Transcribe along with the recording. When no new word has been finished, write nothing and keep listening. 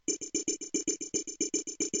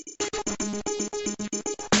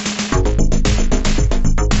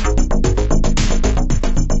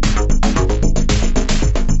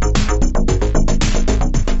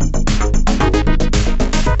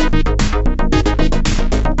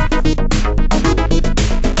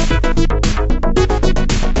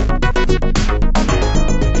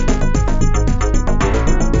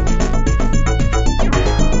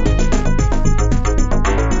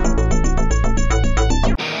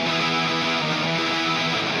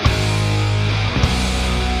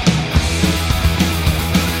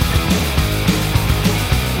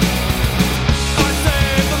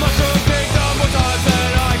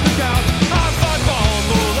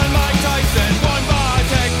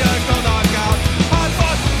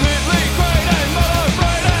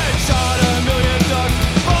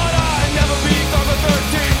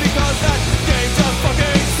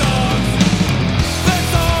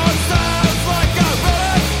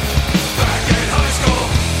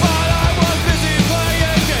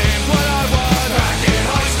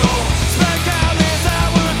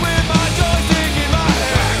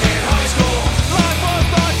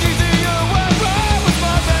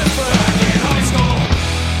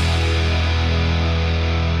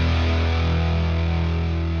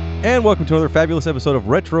And welcome to another fabulous episode of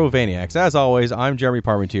Retrovaniacs. As always, I'm Jeremy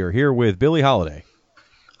Parmentier here with Billy Holiday.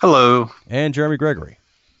 Hello. And Jeremy Gregory.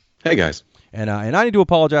 Hey, guys. And I need to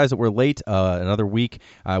apologize that we're late another week.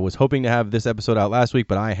 I was hoping to have this episode out last week,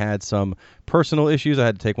 but I had some personal issues. I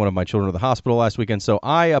had to take one of my children to the hospital last weekend, so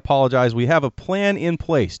I apologize. We have a plan in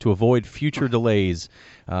place to avoid future delays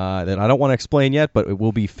that I don't want to explain yet, but it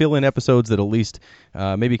will be fill-in episodes that at least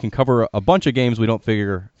maybe can cover a bunch of games we don't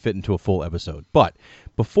figure fit into a full episode. But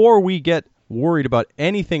before we get worried about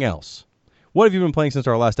anything else, what have you been playing since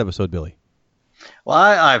our last episode, Billy? Well,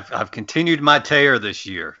 I've continued my tear this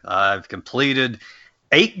year. I've completed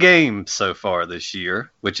 8 games so far this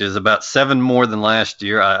year, which is about 7 more than last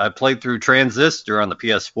year. I played through Transistor on the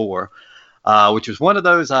PS4, which was one of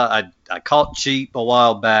those I caught cheap a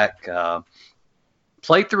while back.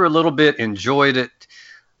 Played through a little bit, enjoyed it,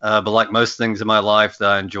 but like most things in my life that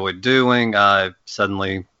I enjoyed doing, I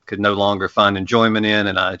suddenly could no longer find enjoyment in,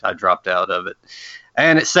 and I dropped out of it.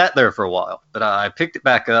 And it sat there for a while, but I picked it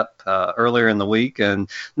back up earlier in the week, and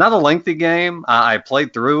not a lengthy game. I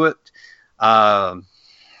played through it. I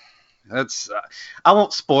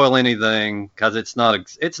won't spoil anything because it's not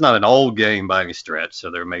an old game by any stretch, so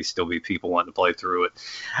there may still be people wanting to play through it.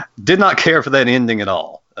 Did not care for that ending at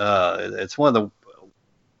all. It's one of the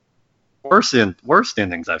worst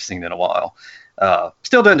endings I've seen in a while.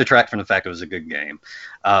 Still doesn't detract from the fact it was a good game.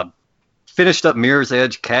 Finished up Mirror's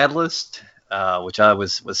Edge Catalyst. Which I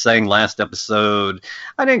was saying last episode,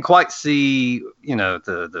 I didn't quite see,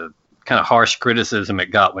 the kind of harsh criticism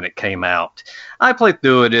it got when it came out. I played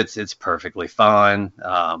through it. It's perfectly fine.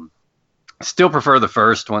 Still prefer the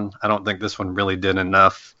first one. I don't think this one really did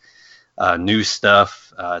enough new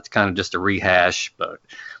stuff. It's kind of just a rehash, but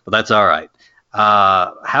that's all right.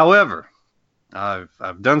 However,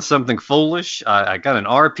 I've done something foolish. I got an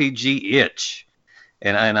RPG itch.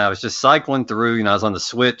 And I was just cycling through, I was on the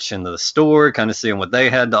Switch and the store, kind of seeing what they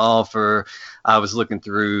had to offer. I was looking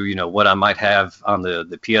through, what I might have on the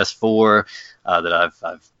PS4 that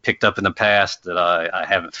I've picked up in the past that I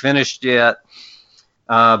haven't finished yet.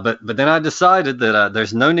 But then I decided that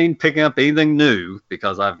there's no need picking up anything new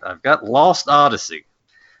because I've got Lost Odyssey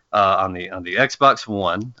on the Xbox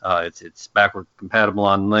One. It's backward compatible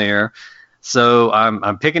on there, so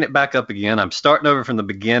I'm picking it back up again. I'm starting over from the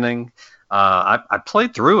beginning. I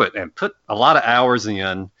played through it and put a lot of hours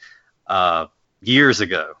in years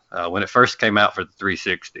ago when it first came out for the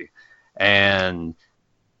 360. And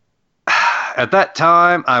at that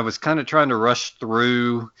time, I was kind of trying to rush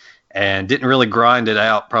through and didn't really grind it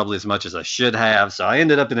out probably as much as I should have. So I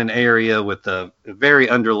ended up in an area with very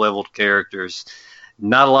underleveled characters,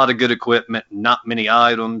 not a lot of good equipment, not many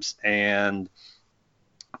items, and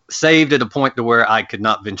saved at a point to where I could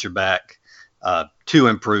not venture back to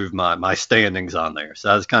improve my standings on there. So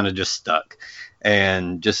I was kind of just stuck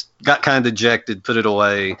and just got kind of dejected, put it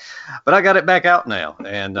away. But I got it back out now.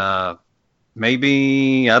 And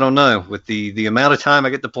maybe, I don't know, with the amount of time I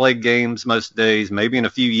get to play games most days, maybe in a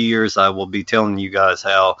few years I will be telling you guys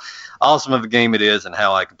how awesome of a game it is and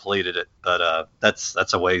how I completed it. But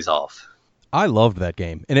that's a ways off. I loved that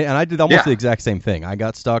game. And I did almost the exact same thing. I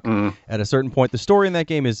got stuck at a certain point. The story in that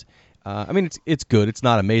game is... it's good. It's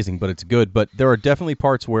not amazing, but it's good. But there are definitely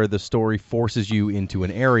parts where the story forces you into an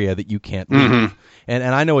area that you can't leave. Mm-hmm. And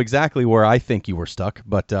I know exactly where I think you were stuck,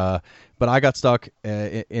 but I got stuck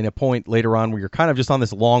in a point later on where you're kind of just on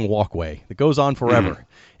this long walkway that goes on forever.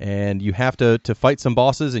 Mm-hmm. And you have to fight some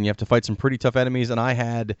bosses, and you have to fight some pretty tough enemies. And I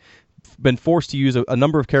had been forced to use a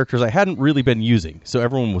number of characters I hadn't really been using. So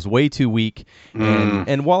everyone was way too weak.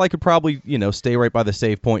 And while I could probably, stay right by the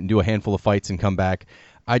save point and do a handful of fights and come back,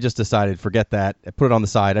 I just decided, forget that, I put it on the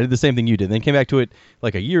side. I did the same thing you did. Then came back to it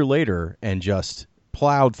like a year later and just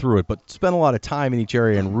plowed through it, but spent a lot of time in each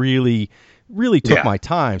area and really took my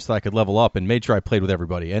time so that I could level up and made sure I played with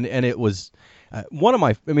everybody. And it was one of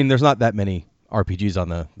my, there's not that many RPGs on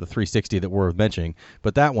the 360 that we're mentioning,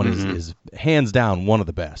 but that one is hands down one of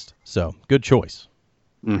the best. So, good choice.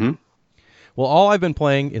 Mm-hmm. Well, all I've been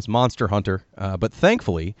playing is Monster Hunter, but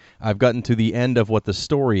thankfully, I've gotten to the end of what the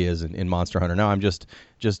story is in Monster Hunter. Now I'm just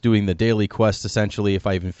doing the daily quests, essentially, if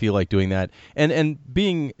I even feel like doing that. And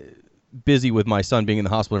being busy with my son being in the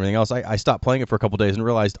hospital and everything else, I stopped playing it for a couple days and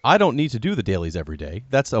realized I don't need to do the dailies every day.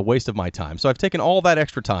 That's a waste of my time. So I've taken all that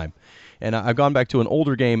extra time, and I've gone back to an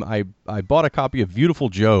older game. I bought a copy of Beautiful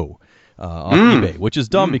Joe on eBay, which is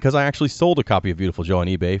dumb because I actually sold a copy of Beautiful Joe on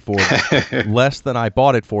eBay for less than I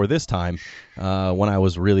bought it for this time when I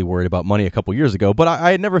was really worried about money a couple years ago. But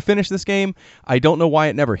I had never finished this game. I don't know why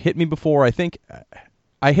it never hit me before. I think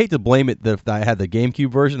I hate to blame it that I had the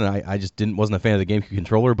GameCube version, and I just wasn't a fan of the GameCube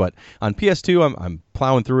controller. But on PS2, I'm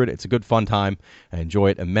plowing through it. It's a good fun time. I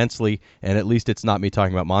enjoy it immensely, and at least it's not me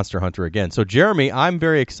talking about Monster Hunter again. So, Jeremy, I'm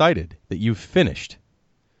very excited that you've finished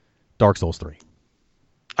Dark Souls 3.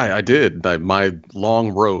 I did. My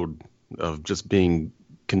long road of just being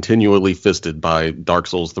continually fisted by Dark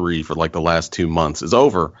Souls 3 for like the last 2 months is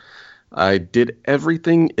over. I did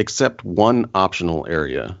everything except one optional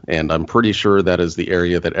area, and I'm pretty sure that is the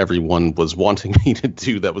area that everyone was wanting me to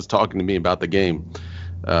do that was talking to me about the game.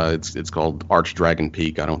 It's called Archdragon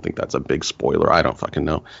Peak. I don't think that's a big spoiler. I don't fucking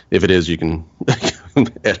know. If it is, you can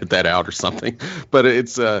edit that out or something. But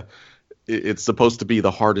it's supposed to be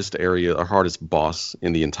the hardest area, or hardest boss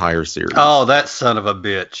in the entire series. Oh, that son of a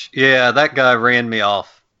bitch. Yeah, that guy ran me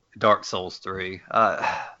off Dark Souls 3.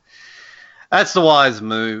 That's the wise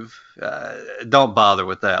move. Don't bother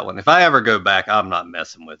with that one. If I ever go back, I'm not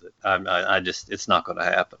messing with it. It's not going to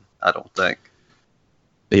happen. I don't think.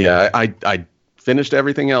 Yeah, I finished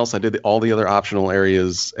everything else. I did all the other optional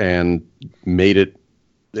areas and made it.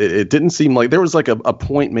 It didn't seem like there was like a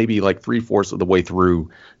point, maybe like 3/4 of the way through,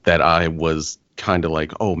 that I was kind of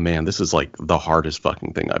like, oh man, this is like the hardest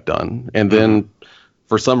fucking thing I've done. And then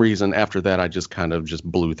for some reason after that, I just kind of just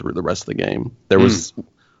blew through the rest of the game. There was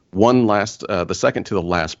one last, the second to the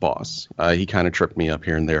last boss. He kind of tripped me up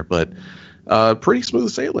here and there, but pretty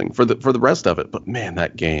smooth sailing for the rest of it. But man,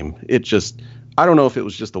 that game, it just, I don't know if it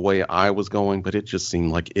was just the way I was going, but it just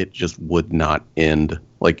seemed like it just would not end.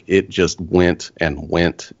 Like it just went and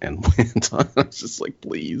went and went. I was just like,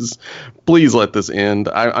 please let this end.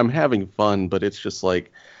 I'm having fun, but it's just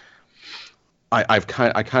like, I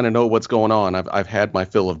kind of know what's going on. I've had my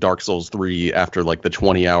fill of Dark Souls 3 after like the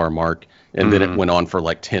 20-hour mark, and then it went on for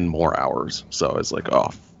like 10 more hours. So it's like,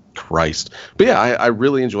 oh Christ! But yeah, I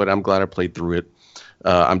really enjoyed it. I'm glad I played through it.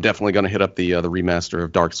 I'm definitely going to hit up the remaster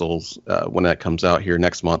of Dark Souls when that comes out here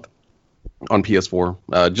next month on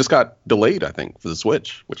PS4. Just got delayed, I think, for the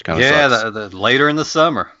Switch, which kind of sucks. The later in the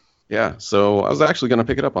summer. Yeah, so I was actually going to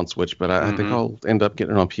pick it up on Switch, but I think I'll end up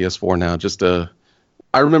getting it on PS4 now. Just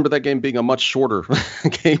I remember that game being a much shorter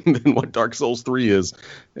game than what Dark Souls 3 is,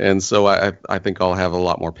 and so I think I'll have a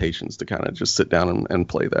lot more patience to kind of just sit down and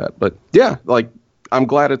play that. But yeah, like, I'm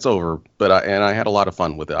glad it's over, but I had a lot of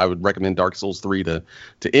fun with it. I would recommend Dark Souls 3 to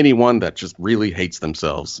anyone that just really hates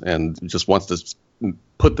themselves and just wants to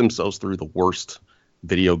put themselves through the worst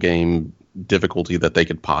video game difficulty that they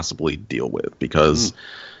could possibly deal with, because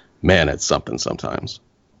man, it's something sometimes.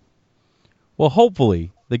 Well,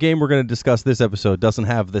 hopefully the game we're going to discuss this episode doesn't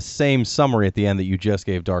have the same summary at the end that you just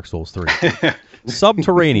gave Dark Souls 3.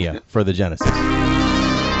 Subterranea for the Genesis.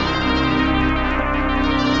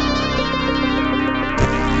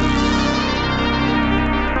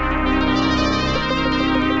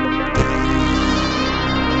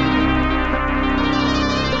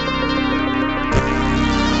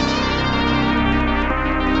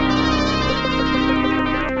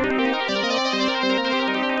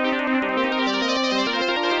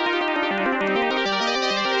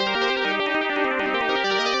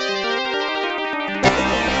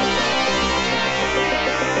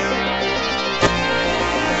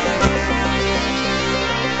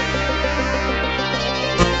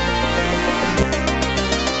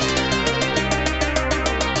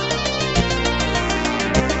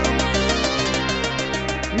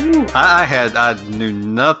 I knew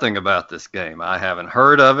nothing about this game. I haven't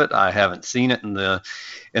heard of it. I haven't seen it in the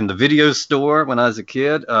video store when I was a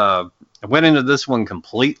kid. I went into this one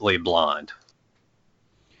completely blind.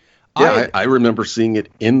 Yeah, I remember seeing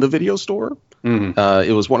it in the video store.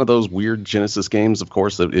 It was one of those weird Genesis games, of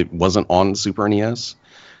course, that it wasn't on Super NES.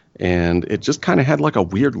 And it just kind of had like a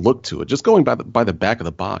weird look to it. Just going by the back of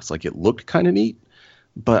the box, like it looked kind of neat.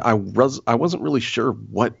 But I wasn't really sure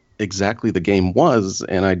what exactly the game was,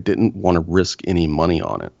 and I didn't want to risk any money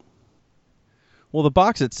on it. Well, the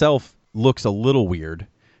box itself looks a little weird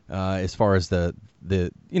as far as the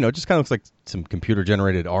it just kind of looks like some computer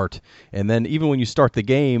generated art. And then even when you start the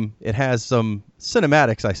game, it has some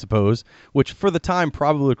cinematics, I suppose, which for the time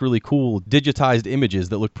probably look really cool, digitized images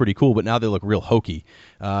that look pretty cool, but now they look real hokey.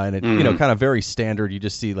 And it kind of very standard. You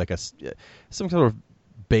just see like some sort of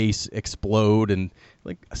base explode, and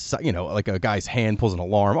like a guy's hand pulls an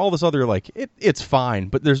alarm, all this other, like it's fine,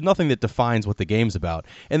 but there's nothing that defines what the game's about.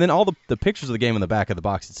 And then all the pictures of the game on the back of the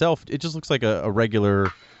box itself, it just looks like a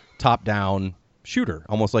regular top down shooter,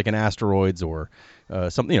 almost like an Asteroids or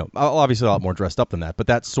something, obviously a lot more dressed up than that, but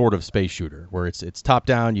that sort of space shooter where it's top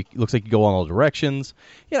down. It looks like you go in all directions.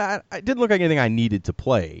 I didn't look like anything I needed to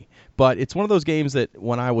play, but it's one of those games that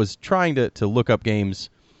when I was trying to look up games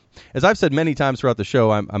as I've said many times throughout the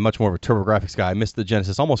show, I'm much more of a TurboGrafx guy. I missed the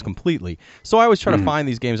Genesis almost completely. So I always try to find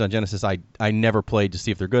these games on Genesis I never played to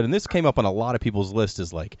see if they're good. And this came up on a lot of people's list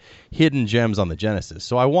as like hidden gems on the Genesis.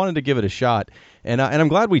 So I wanted to give it a shot. And I'm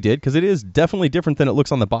glad we did, because it is definitely different than it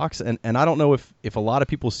looks on the box. And I don't know if a lot of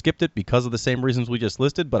people skipped it because of the same reasons we just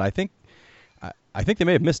listed, but I think they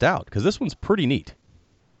may have missed out, because this one's pretty neat.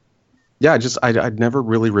 Yeah, I'd never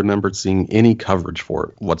really remembered seeing any coverage for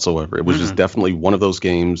it whatsoever. It was just definitely one of those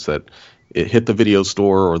games that it hit the video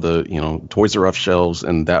store or the Toys R Us shelves,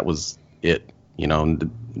 and that was it.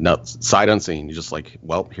 Not sight unseen. You're just like,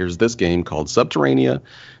 well, here's this game called Subterranea.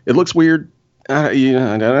 It looks weird. I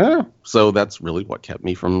don't know. So that's really what kept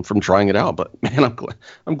me from trying it out. But man,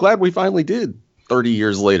 I'm glad we finally did 30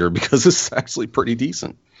 years later, because it's actually pretty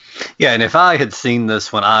decent. Yeah, and if I had seen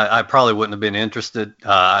this one, I probably wouldn't have been interested.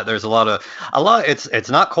 There's a lot. It's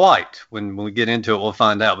not quite. When we get into it, we'll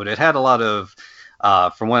find out. But it had a lot of,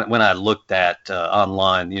 from when I looked at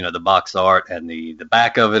online, the box art and the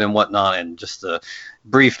back of it and whatnot, and just the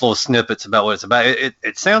brief little snippets about what it's about.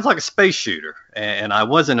 It sounds like a space shooter, and I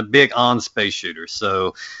wasn't a big on space shooter.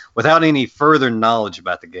 So without any further knowledge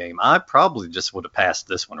about the game, I probably just would have passed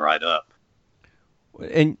this one right up.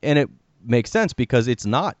 And it makes sense, because it's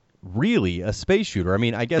not really a space shooter. I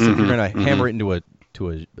mean, I guess if you're going to hammer it into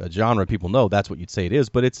a genre people know, that's what you'd say it is.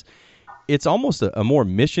 But it's almost a more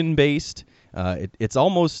mission based. It's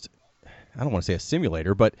almost, I don't want to say a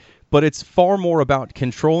simulator, but it's far more about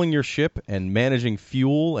controlling your ship and managing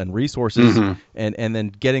fuel and resources and then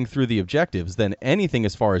getting through the objectives than anything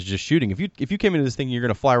as far as just shooting. If you came into this thing, you're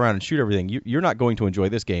going to fly around and shoot everything. You're not going to enjoy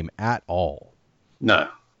this game at all. No.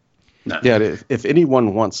 Yeah, if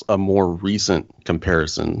anyone wants a more recent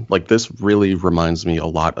comparison, like this really reminds me a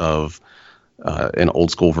lot of an old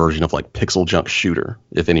school version of like Pixel Junk Shooter,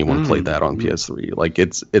 if anyone played that on PS3. Like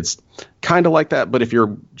it's kind of like that, but if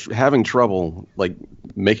you're having trouble like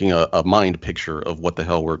making a mind picture of what the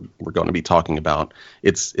hell we're going to be talking about,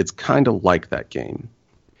 it's kind of like that game.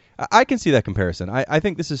 I can see that comparison. I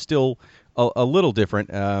think this is still a little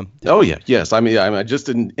different. Yes. I mean, just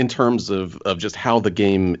in terms of just how the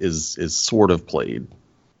game is sort of played.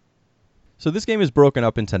 So this game is broken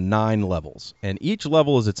up into 9 levels, and each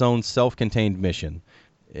level is its own self-contained mission.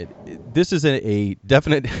 This is a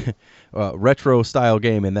definite retro-style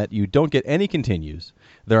game in that you don't get any continues,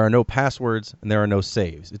 there are no passwords, and there are no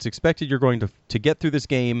saves. It's expected you're going to get through this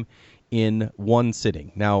game in one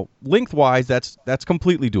sitting. Now, lengthwise, that's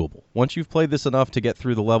completely doable. Once you've played this enough to get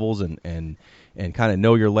through the levels and kind of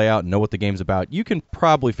know your layout and know what the game's about, you can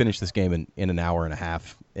probably finish this game in an hour and a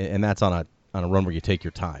half, and that's on a run where you take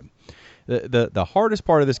your time. The hardest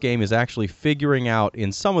part of this game is actually figuring out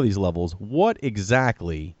in some of these levels what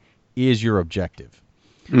exactly is your objective.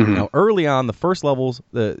 Now, early on, the first levels,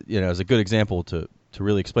 as a good example to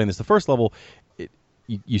really explain this, the first level,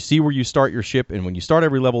 you see where you start your ship, and when you start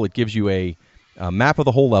every level, it gives you a map of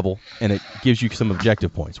the whole level, and it gives you some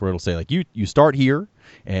objective points where it'll say, like, you start here,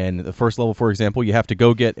 and the first level, for example, you have to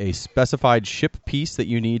go get a specified ship piece that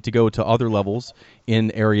you need to go to other levels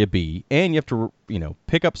in Area B, and you have to,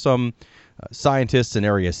 pick up some scientists in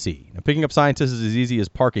Area C. Now, picking up scientists is as easy as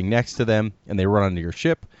parking next to them, and they run onto your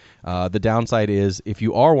ship. The downside is, if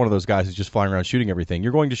you are one of those guys who's just flying around shooting everything,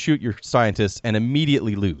 you're going to shoot your scientists and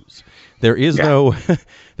immediately lose. There is no,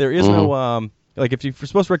 like if you're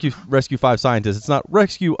supposed to rescue 5 scientists, it's not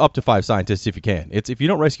rescue up to 5 scientists if you can. It's if you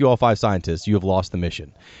don't rescue all 5 scientists, you have lost the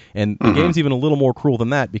mission. And the game's even a little more cruel than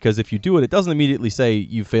that, because if you do it, it doesn't immediately say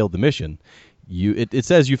you failed the mission. It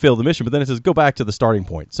says you failed the mission, but then it says go back to the starting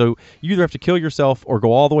point. So you either have to kill yourself or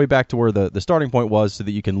go all the way back to where the starting point was, so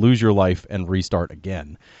that you can lose your life and restart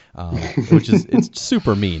again, which is it's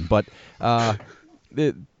super mean. But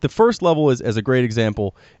the first level is a great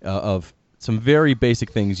example of some very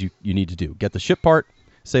basic things you need to do. Get the ship part,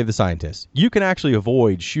 save the scientists. You can actually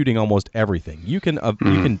avoid shooting almost everything. You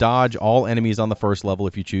can dodge all enemies on the first level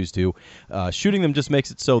if you choose to. Shooting them just makes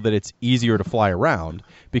it so that it's easier to fly around,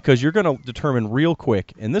 because you're going to determine real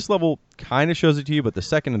quick, and this level kind of shows it to you, but the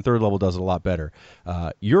second and third level does it a lot better.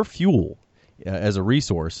 Your fuel as a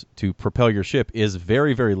resource to propel your ship is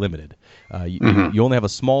very, very limited. You only have a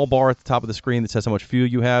small bar at the top of the screen that says how much fuel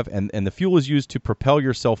you have, and the fuel is used to propel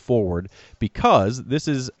yourself forward, because this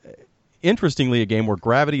is, interestingly, a game where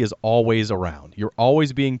gravity is always around. You're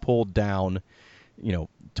always being pulled down,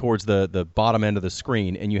 towards the bottom end of the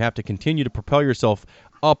screen, and you have to continue to propel yourself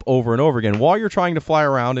up over and over again while you're trying to fly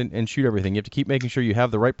around and shoot everything. You have to keep making sure you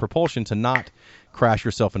have the right propulsion to not crash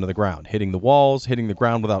yourself into the ground. Hitting the walls, hitting the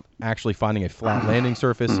ground without actually finding a flat landing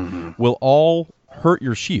surface will all hurt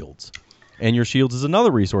your shields. And your shields is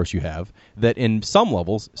another resource you have that in some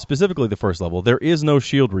levels, specifically the first level, there is no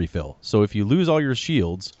shield refill. So if you lose all your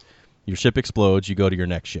shields, your ship explodes, you go to your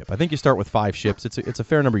next ship. I think you start with 5 ships. It's a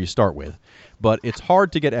fair number you start with. But it's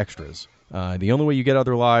hard to get extras. The only way you get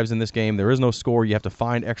other lives in this game, there is no score. You have to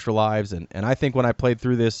find extra lives. And I think when I played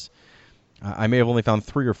through this, I may have only found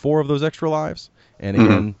 3 or 4 of those extra lives. And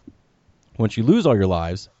again, once you lose all your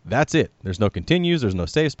lives, that's it. There's no continues. There's no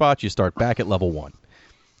save spots. You start back at level 1.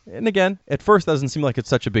 And again, at first that doesn't seem like it's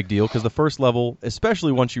such a big deal because the first level,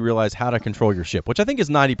 especially once you realize how to control your ship, which I think is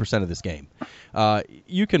 90% of this game,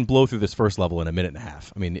 you can blow through this first level in a minute and a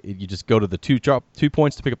half. I mean, you just go to the 2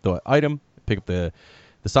 points to pick up the item, pick up the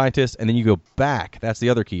scientist, and then you go back. That's the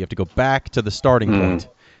other key. You have to go back to the starting point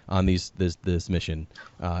on this mission.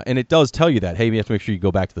 And it does tell you that, hey, you have to make sure you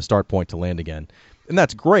go back to the start point to land again. And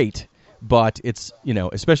that's great. But it's,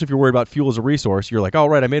 especially if you're worried about fuel as a resource, you're like, all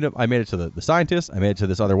right, I made it to the scientist, I made it to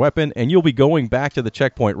this other weapon, and you'll be going back to the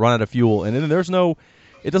checkpoint, run out of fuel, and then it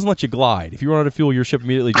doesn't let you glide. If you run out of fuel, your ship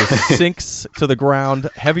immediately just sinks to the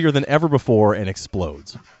ground, heavier than ever before, and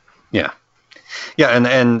explodes. Yeah. Yeah,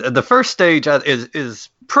 and the first stage is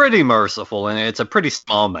pretty merciful, and it's a pretty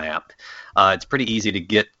small map. It's pretty easy to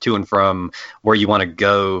get to and from where you want to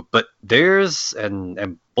go, but there's,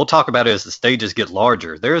 and we'll talk about it as the stages get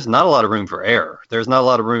larger, there's not a lot of room for error. There's not a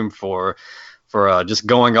lot of room for just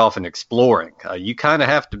going off and exploring. You kind of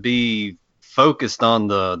have to be focused on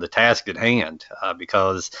the task at hand,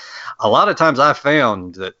 because a lot of times I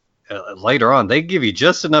found that later on they give you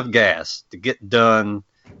just enough gas to get done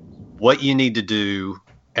what you need to do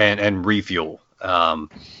and refuel.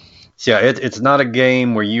 So yeah, it's not a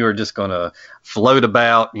game where you are just going to float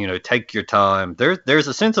about, take your time. There's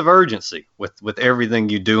a sense of urgency with everything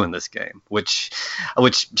you do in this game, which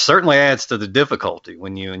certainly adds to the difficulty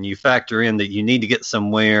when you factor in that you need to get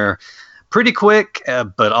somewhere pretty quick,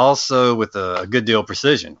 but also with a good deal of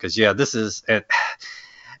precision. Because this is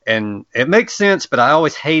and it makes sense, but I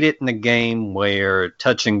always hate it in a game where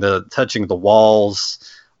touching the walls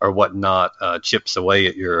or whatnot chips away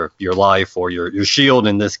at your life or your shield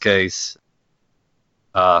in this case.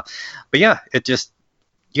 But yeah,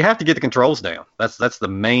 you have to get the controls down. That's the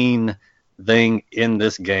main thing in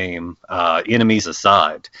this game, enemies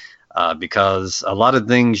aside, because a lot of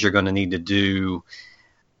things you're going to need to do,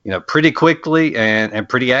 pretty quickly and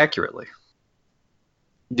pretty accurately.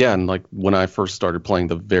 Yeah, and like when I first started playing,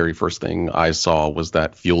 the very first thing I saw was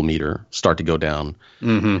that fuel meter start to go down.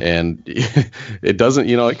 And it doesn't,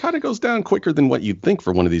 it kind of goes down quicker than what you'd think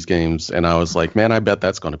for one of these games. And I was like, man, I bet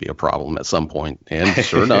that's going to be a problem at some point. And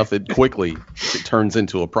sure enough, it turns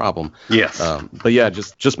into a problem. Yes. But yeah,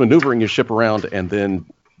 just maneuvering your ship around and then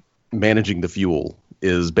managing the fuel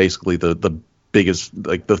is basically the biggest,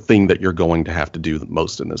 like the thing that you're going to have to do the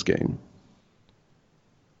most in this game.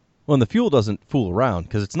 Well, and the fuel doesn't fool around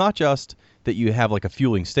because it's not just that you have like a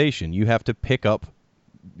fueling station. You have to pick up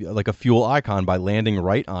like a fuel icon by landing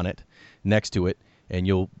right on it, next to it, and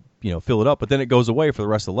you'll fill it up. But then it goes away for the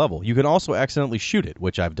rest of the level. You can also accidentally shoot it,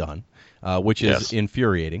 which I've done, which is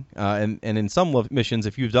infuriating. And in some missions,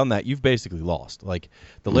 if you've done that, you've basically lost. Like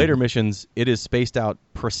the later missions, it is spaced out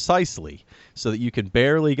precisely so that you can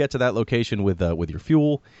barely get to that location with your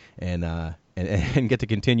fuel and get to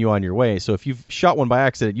continue on your way. So if you've shot one by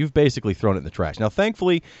accident, you've basically thrown it in the trash. Now,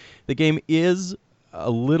 thankfully, the game is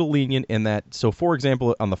a little lenient in that. So, for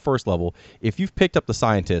example, on the first level, if you've picked up the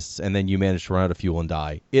scientists and then you manage to run out of fuel and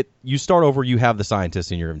die, you start over, you have the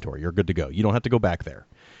scientists in your inventory. You're good to go. You don't have to go back there.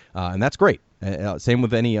 And that's great. Same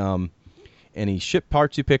with any ship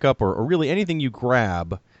parts you pick up or really anything you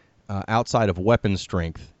grab outside of weapon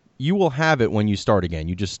strength. You will have it when you start again.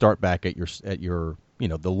 You just start back at your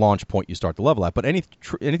the launch point you start the level at. But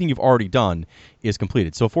anything you've already done is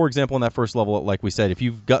completed. So, for example, in that first level, like we said, if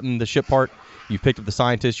you've gotten the ship part, you've picked up the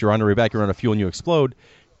scientist, you're on your way back, you're out of fuel, and you explode,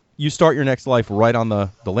 you start your next life right on the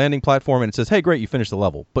landing platform, and it says, hey, great, you finished the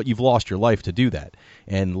level. But you've lost your life to do that.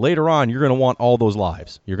 And later on, you're going to want all those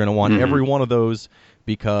lives. You're going to want every one of those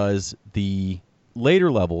because the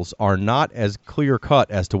later levels are not as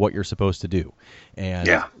clear-cut as to what you're supposed to do. And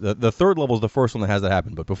the third level is the first one that has that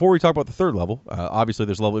happen. But before we talk about the third level, obviously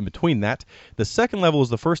there's a level in between that. The second level is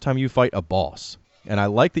the first time you fight a boss. And I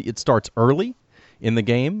like that it starts early in the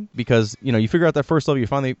game because, you figure out that first level, you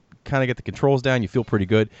finally kind of get the controls down, you feel pretty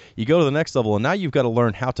good. You go to the next level, and now you've got to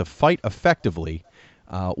learn how to fight effectively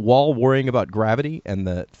while worrying about gravity.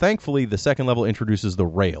 And thankfully, the second level introduces the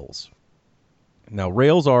rails. Now,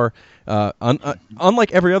 rails are,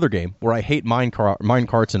 unlike every other game where I hate mine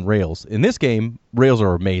carts and rails, in this game, rails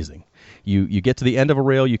are amazing. You get to the end of a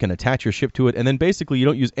rail, you can attach your ship to it, and then basically you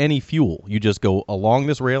don't use any fuel. You just go along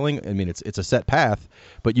this railing. I mean, it's a set path,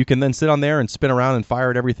 but you can then sit on there and spin around and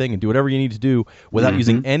fire at everything and do whatever you need to do without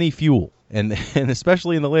using any fuel. And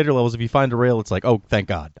especially in the later levels, if you find a rail, it's like, oh, thank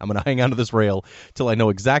God. I'm going to hang on to this rail till I know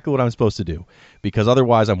exactly what I'm supposed to do. Because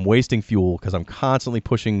otherwise I'm wasting fuel because I'm constantly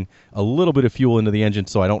pushing a little bit of fuel into the engine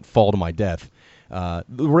so I don't fall to my death. The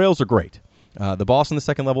rails are great. The boss in the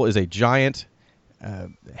second level is a giant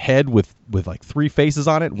head with like 3 faces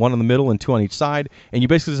on it, 1 in the middle and 2 on each side. And you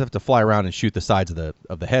basically just have to fly around and shoot the sides of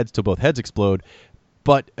the heads till both heads explode.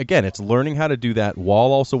 But again, it's learning how to do that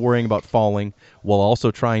while also worrying about falling, while also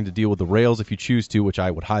trying to deal with the rails if you choose to, which I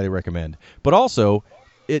would highly recommend. But also,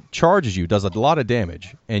 it charges you, does a lot of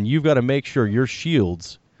damage, and you've got to make sure your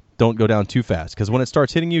shields don't go down too fast, because when it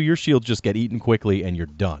starts hitting you, your shields just get eaten quickly and you're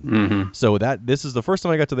done. So this is the first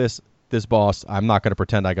time I got to this boss. I'm not going to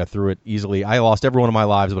pretend I got through it easily. I lost every one of my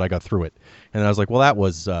lives, but I got through it. And I was like, well, that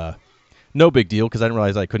was no big deal, because I didn't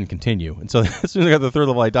realize I couldn't continue. And so as soon as I got to the third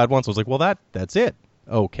level, I died once. I was like, well, that's it.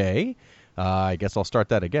 Okay, I guess I'll start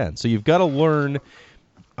that again. So you've got to learn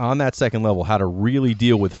on that second level how to really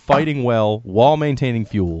deal with fighting well while maintaining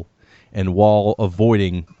fuel and while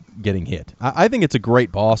avoiding getting hit. I think it's a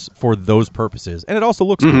great boss for those purposes, and it also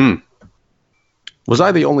looks good. Was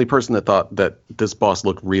I the only person that thought that this boss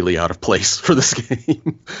looked really out of place for this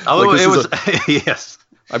game? Oh, like, it was yes.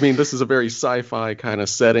 I mean, this is a very sci-fi kind of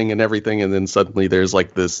setting and everything, and then suddenly there's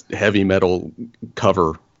like this heavy metal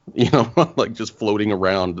cover, like just floating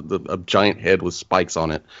around, a giant head with spikes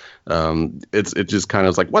on it. It just kind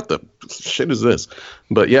of like, what the shit is this?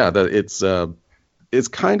 But yeah, it's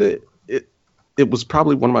kind of it was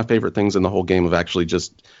probably one of my favorite things in the whole game, of actually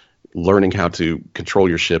just learning how to control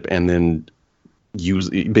your ship and then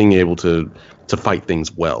being able to fight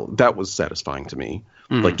things well. That was satisfying to me.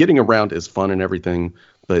 Like, getting around is fun and everything,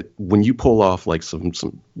 but when you pull off like some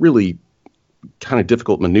really kind of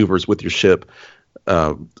difficult maneuvers with your ship,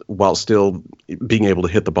 while still being able to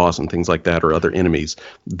hit the boss and things like that, or other enemies,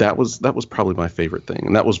 that was probably my favorite thing.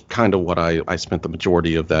 And that was kind of what I spent the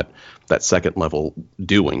majority of that second level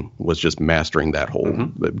doing, was just mastering that whole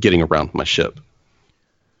getting around my ship.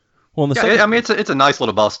 Well, it's a nice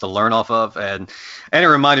little boss to learn off of, and it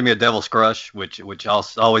reminded me of Devil's Crush, which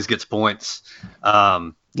also always gets points.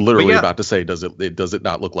 Literally about to say, does it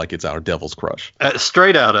not look like it's out of Devil's Crush?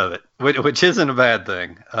 Straight out of it, which isn't a bad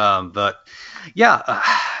thing. But yeah,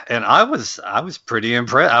 and I was pretty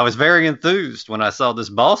impressed. I was very enthused when I saw this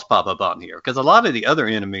boss pop up on here, because a lot of the other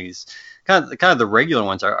enemies, kind of the regular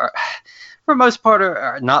ones, are for the most part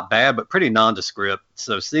are not bad, but pretty nondescript.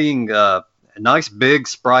 So seeing a nice big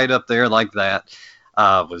sprite up there like that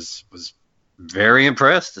was very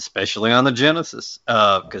impressed, especially on the Genesis,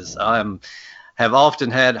 because have often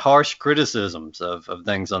had harsh criticisms of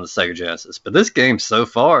things on the Sega Genesis, but this game so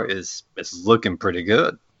far is looking pretty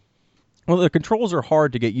good. Well, the controls are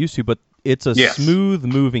hard to get used to, but it's a smooth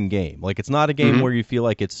moving game. Like, it's not a game where you feel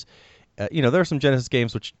like it's there are some Genesis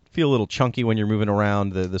games which feel a little chunky when you're moving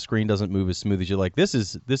around. The screen doesn't move as smooth as you like. This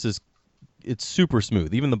is it's super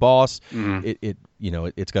smooth. Even the boss,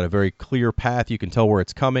 it's got a very clear path. You can tell where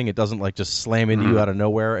it's coming. It doesn't like just slam into you out of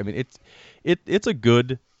nowhere. I mean, it's a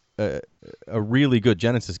good, a really good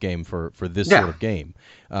Genesis game for this sort of game.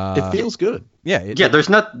 It feels good. Yeah, there's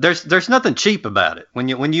nothing cheap about it. When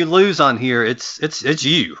you lose on here, it's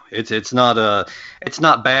you. It's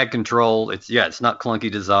not bad control. It's not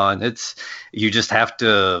clunky design. You just have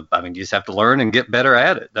to learn and get better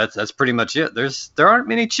at it. That's pretty much it. There aren't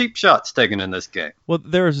many cheap shots taken in this game. Well,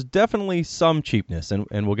 there's definitely some cheapness,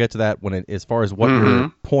 and we'll get to that as far as what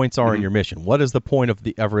your points are in your mission. What is the point of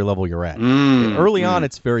every level you're at? Early on,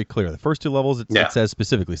 it's very clear. The first 2 levels, it says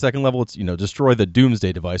specifically. Second level, it's destroy the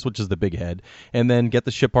Doomsday device, which is the big head, and then get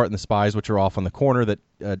the ship part and the spies, which are off on the corner that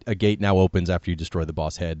a gate now opens after you destroy the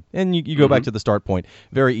boss head. And you go back to the start point.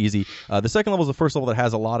 Very easy. The second level is the first level that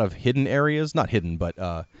has a lot of hidden areas. Not hidden, but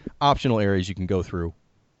optional areas you can go through.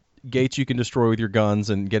 Gates you can destroy with your guns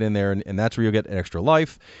and get in there, and that's where you'll get extra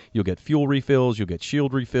life. You'll get fuel refills. You'll get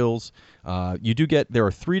shield refills. There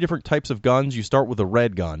are 3 different types of guns. You start with a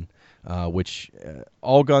red gun, which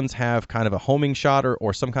all guns have kind of a homing shot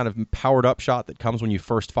or some kind of powered up shot that comes when you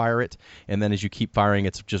first fire it, and then as you keep firing,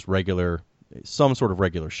 it's just some sort of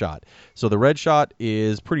regular shot. So the red shot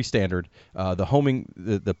is pretty standard.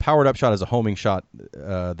 The powered up shot is a homing shot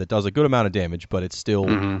that does a good amount of damage, but it's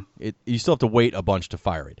still you still have to wait a bunch to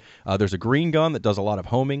fire it. There's a green gun that does a lot of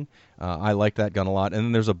homing. I like that gun a lot, and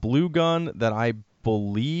then there's a blue gun that I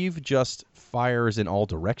believe just fires in all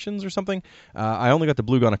directions or something. I only got the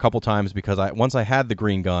blue gun a couple times because once I had the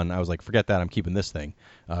green gun, I was like, forget that, I'm keeping this thing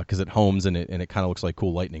because it homes and it kind of looks like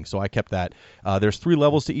cool lightning. So I kept that. There's 3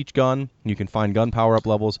 levels to each gun. You can find gun power-up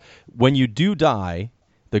levels. When you do die,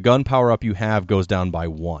 the gun power-up you have goes down by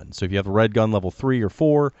 1. So if you have a red gun level 3 or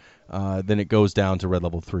 4, then it goes down to red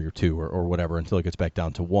level 3 or 2 or whatever until it gets back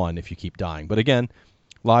down to 1 if you keep dying. But again,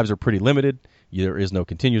 lives are pretty limited. There is no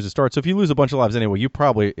continues to start. So if you lose a bunch of lives anyway,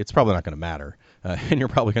 it's probably not going to matter. And you're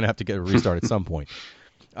probably going to have to get a restart at some point.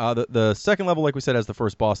 The second level, like we said, has the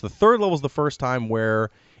first boss. The third level is the first time where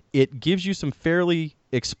it gives you some fairly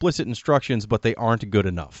explicit instructions, but they aren't good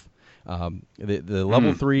enough. The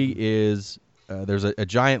level 3 is there's a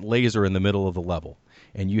giant laser in the middle of the level.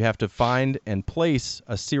 And you have to find and place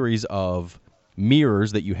a series of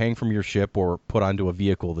mirrors that you hang from your ship or put onto a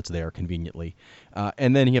vehicle that's there conveniently.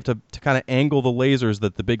 And then you have to kind of angle the lasers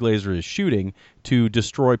that the big laser is shooting to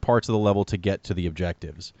destroy parts of the level to get to the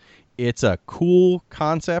objectives. It's a cool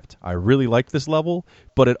concept. I really like this level,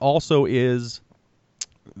 but it also is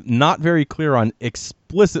not very clear on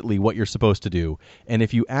explicitly what you're supposed to do. And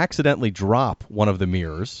if you accidentally drop one of the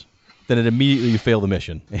mirrors, then it immediately you fail the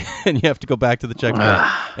mission, and you have to go back to the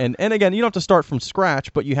checkpoint. And again, you don't have to start from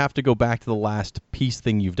scratch, but you have to go back to the last piece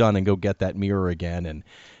thing you've done and go get that mirror again. And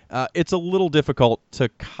it's a little difficult to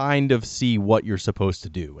kind of see what you're supposed to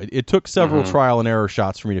do. It took several trial and error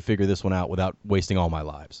shots for me to figure this one out without wasting all my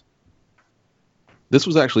lives. This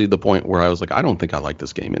was actually the point where I was like, I don't think I like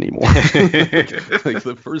this game anymore. Like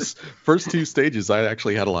the first 2 stages, I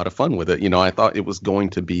actually had a lot of fun with it. You know, I thought it was going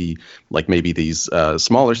to be like maybe these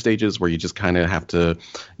smaller stages where you just kind of have to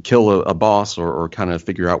kill a boss or kind of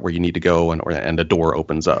figure out where you need to go and a door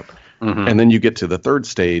opens up. And then you get to the third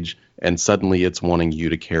stage and suddenly it's wanting you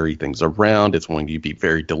to carry things around. It's wanting you to be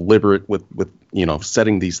very deliberate with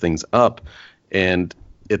setting these things up. And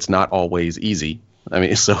it's not always easy. I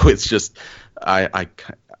mean, so it's just I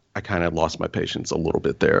kind of lost my patience a little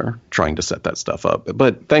bit there trying to set that stuff up.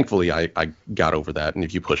 But thankfully, I got over that. And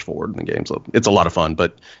if you push forward in the game, so it's a lot of fun.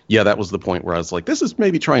 But yeah, that was the point where I was like, this is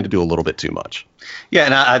maybe trying to do a little bit too much. Yeah,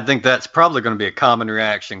 and I think that's probably going to be a common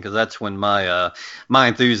reaction because that's when my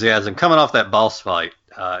enthusiasm coming off that boss fight.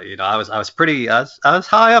 I was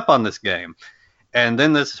high up on this game, and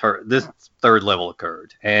then this third level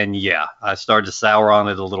occurred, and yeah, I started to sour on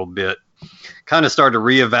it a little bit. Kind of started to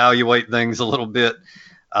reevaluate things a little bit,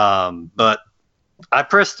 but I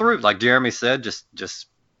pressed through. Like Jeremy said, just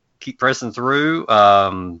keep pressing through.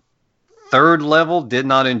 Third level, did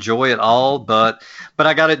not enjoy it all, but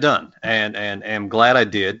I got it done, and am glad I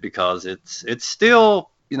did because it's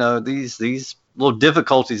still, these little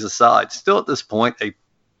difficulties aside, still at this point a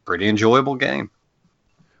pretty enjoyable game.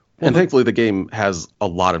 And thankfully, the game has a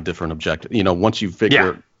lot of different objectives. Once you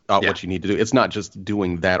figure out what you need to do, it's not just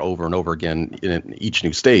doing that over and over again in each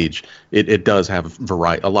new stage. It does have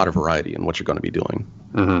a lot of variety in what you're going to be doing.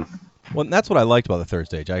 Mm-hmm. Well, that's what I liked about the third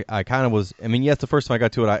stage. I kind of was, yes, the first time I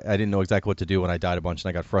got to it, I didn't know exactly what to do, and I died a bunch, and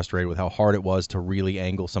I got frustrated with how hard it was to really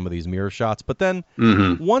angle some of these mirror shots. But then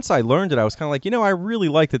once I learned it, I was kind of like, I really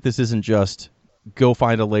like that this isn't just go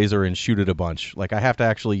find a laser and shoot it a bunch. Like, I have to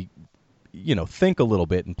actually, think a little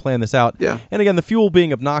bit and plan this out. Yeah. And again, the fuel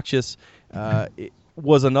being obnoxious it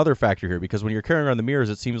was another factor here, because when you're carrying around the mirrors,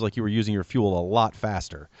 it seems like you were using your fuel a lot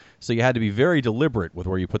faster. So you had to be very deliberate with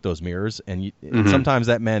where you put those mirrors, and sometimes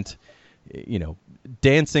that meant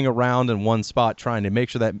dancing around in one spot trying to make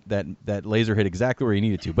sure that laser hit exactly where you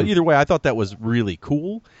needed to. But either way, I thought that was really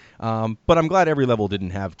cool. But I'm glad every level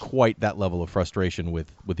didn't have quite that level of frustration with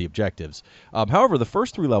the objectives. However, the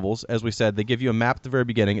first 3 levels, as we said, they give you a map at the very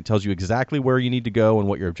beginning. It tells you exactly where you need to go and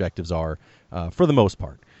what your objectives are, for the most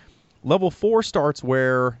part. Level 4 starts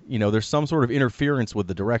where, there's some sort of interference with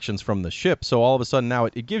the directions from the ship. So all of a sudden now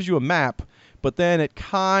it gives you a map, but then it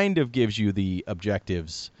kind of gives you the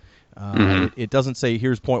objectives. It doesn't say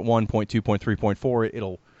here's point 1, point 2, point 3, point 4.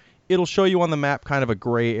 It'll show you on the map kind of a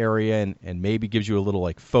gray area and maybe gives you a little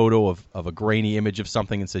like photo of a grainy image of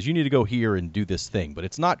something and says you need to go here and do this thing. But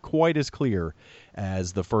it's not quite as clear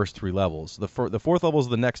as the first 3 levels. The fourth level is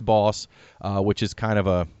the next boss, which is kind of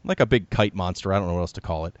a big kite monster. I don't know what else to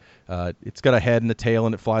call it. It's got a head and a tail,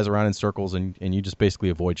 and it flies around in circles, and you just basically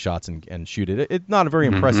avoid shots and shoot it. It's not a very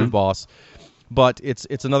impressive boss. But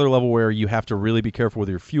it's another level where you have to really be careful with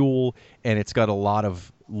your fuel, and it's got a lot of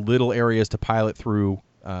little areas to pilot through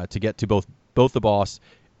to get to both the boss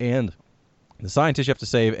and the scientist you have to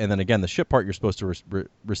save, and then again the ship part you're supposed to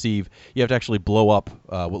receive. You have to actually blow up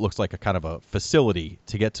what looks like a kind of a facility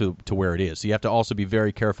to get to where it is. So you have to also be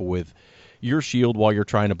very careful with your shield while you're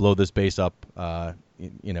trying to blow this base up,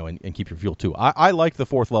 and keep your fuel too. I like the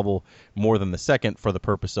fourth level more than the second for the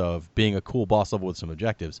purpose of being a cool boss level with some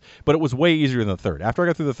objectives, but it was way easier than the third. After I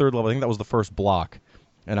got through the third level, I think that was the first block,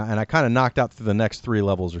 and I kind of knocked out through the next 3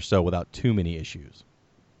 levels or so without too many issues.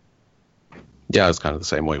 Yeah, I was kind of the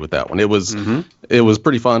same way with that one. It was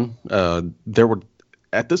pretty fun. There were,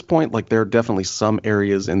 at this point, like, there are definitely some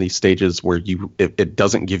areas in these stages where it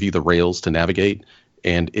doesn't give you the rails to navigate,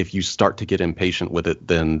 and if you start to get impatient with it,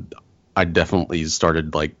 then I definitely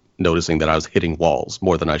started like noticing that I was hitting walls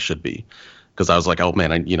more than I should be, because I was like, oh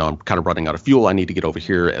man, I'm kind of running out of fuel. I need to get over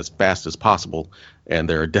here as fast as possible. And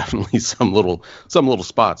there are definitely some little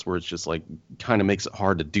spots where it's just like kind of makes it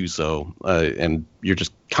hard to do so, and you're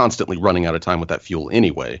just constantly running out of time with that fuel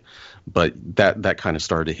anyway. But that kind of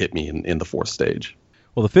started to hit me in the fourth stage.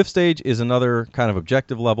 Well, the fifth stage is another kind of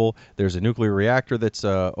objective level. There's a nuclear reactor that's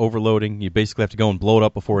overloading. You basically have to go and blow it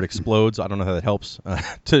up before it explodes. I don't know how that helps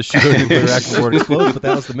to shoot a nuclear reactor before it explodes, but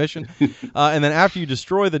that was the mission. And then after you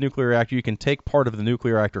destroy the nuclear reactor, you can take part of the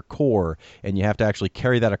nuclear reactor core, and you have to actually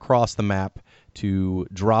carry that across the map to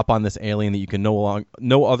drop on this alien that you can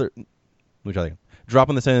drop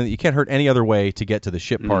on this alien that you can't hurt any other way to get to the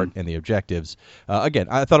ship part and the objectives. Again,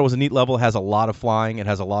 I thought it was a neat level. It has a lot of flying. It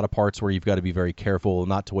has a lot of parts where you've got to be very careful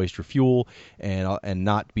not to waste your fuel and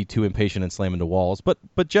not be too impatient and slam into walls. But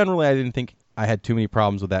generally, I didn't think I had too many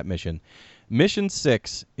problems with that mission. Mission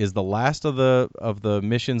 6 is the last of the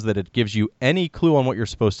missions that it gives you any clue on what you're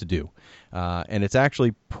supposed to do. And it's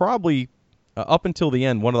actually probably, up until the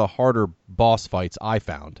end, one of the harder boss fights I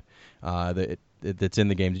found that's in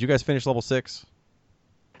the game. Did you guys finish level 6?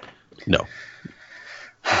 No.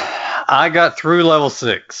 I got through level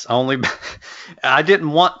 6. I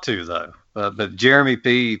didn't want to, though. But Jeremy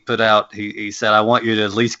P. put out, he said, I want you to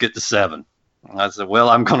at least get to 7. I said, well,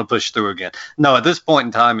 I'm going to push through again. No, at this point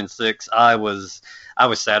in time in 6, I was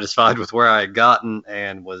satisfied with where I had gotten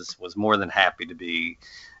and was more than happy to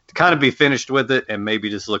kind of be finished with it and maybe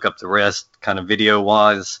just look up the rest kind of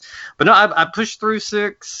video-wise. But no, I pushed through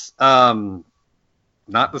 6.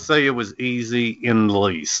 Not to say it was easy in the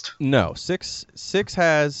least. No, 6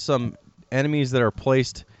 has some enemies that are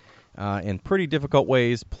placed in pretty difficult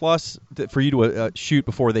ways, plus for you to shoot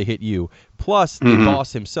before they hit you. Plus, the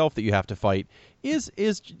boss himself that you have to fight is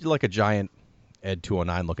like a giant Ed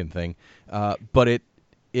 209 looking thing, but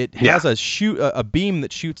it has a beam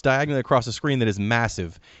that shoots diagonally across the screen that is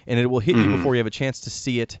massive, and it will hit you before you have a chance to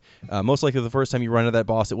see it. Most likely, the first time you run into that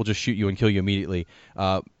boss, it will just shoot you and kill you immediately.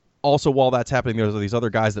 Also, while that's happening, there's these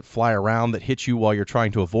other guys that fly around that hit you while you're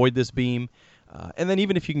trying to avoid this beam. And then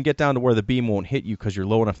even if you can get down to where the beam won't hit you because you're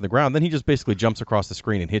low enough in the ground, then he just basically jumps across the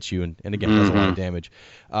screen and hits you, and again, does a lot of damage.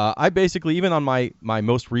 I basically, even on my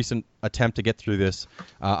most recent attempt to get through this,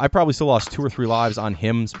 I probably still lost 2 or 3 lives on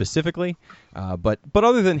him specifically. But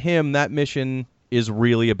other than him, that mission is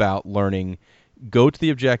really about learning, go to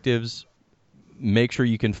the objectives, make sure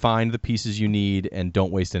you can find the pieces you need, and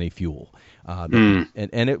don't waste any fuel.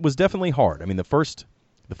 And it was definitely hard. I mean, the first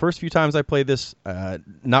few times I played this,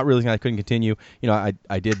 not realizing I couldn't continue.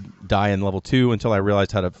 I did die in level 2 until I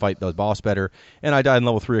realized how to fight the boss better, and I died in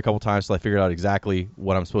level 3 a couple times until I figured out exactly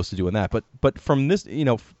what I'm supposed to do in that. But from this,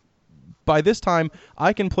 by this time,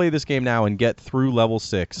 I can play this game now and get through level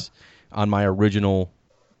 6 on my original,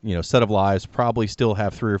 set of lives. Probably still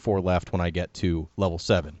have 3 or 4 left when I get to level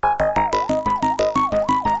 7.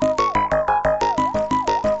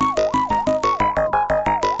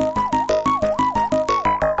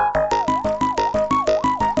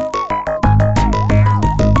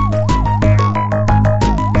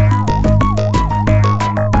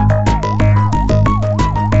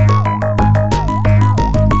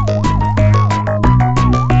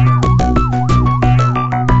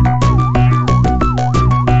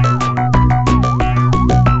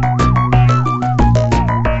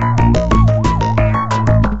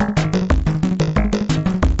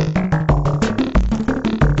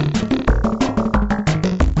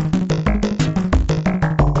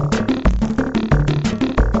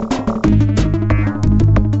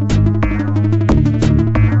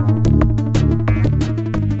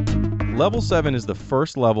 Level 7 is the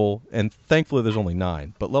first level, and thankfully there's only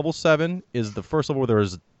 9, but level 7 is the first level where there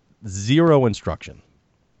is 0 instruction.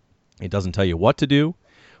 It doesn't tell you what to do,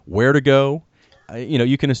 where to go.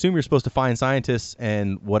 You can assume you're supposed to find scientists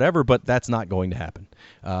and whatever, but that's not going to happen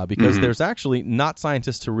because there's actually not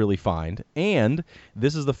scientists to really find, and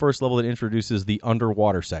this is the first level that introduces the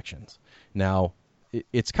underwater sections. Now,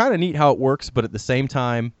 it's kind of neat how it works, but at the same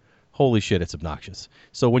time, holy shit, it's obnoxious.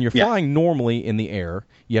 So when you're flying normally in the air,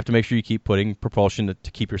 you have to make sure you keep putting propulsion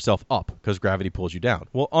to keep yourself up because gravity pulls you down.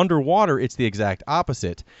 Well, underwater, it's the exact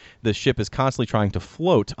opposite. The ship is constantly trying to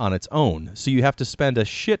float on its own. So you have to spend a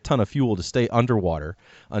shit ton of fuel to stay underwater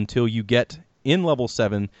until you get in level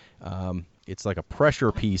 7. It's like a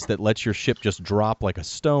pressure piece that lets your ship just drop like a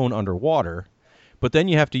stone underwater. But then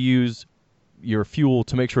you have to use your fuel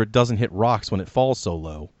to make sure it doesn't hit rocks when it falls so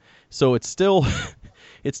low. So it's still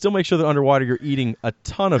it still makes sure that underwater you're eating a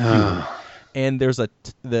ton of fuel. And there's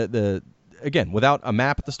again, without a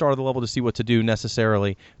map at the start of the level to see what to do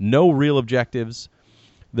necessarily, no real objectives.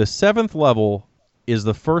 The 7th level is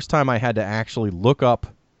the first time I had to actually look up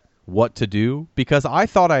what to do because I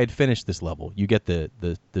thought I had finished this level. You get the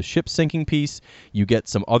ship sinking piece, you get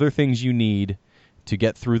some other things you need to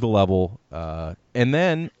get through the level, and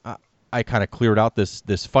then I kind of cleared out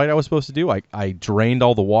this fight I was supposed to do. I drained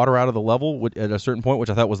all the water out of the level at a certain point, which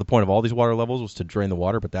I thought was the point of all these water levels, was to drain the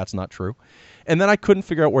water, but that's not true. And then I couldn't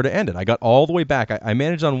figure out where to end it. I got all the way back. I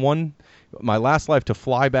managed on my last life to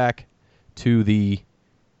fly back to the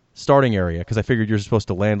starting area because I figured you're supposed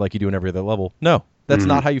to land like you do in every other level. No, that's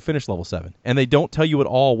not how you finish level 7. And they don't tell you at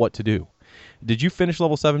all what to do. Did you finish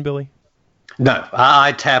level 7, Billy? No,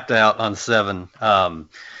 I tapped out on 7.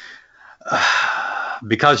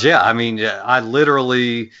 Because, I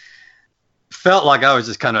literally felt like I was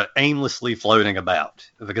just kind of aimlessly floating about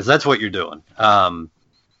because that's what you're doing.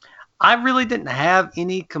 I really didn't have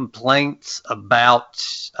any complaints about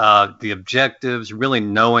the objectives, really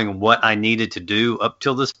knowing what I needed to do up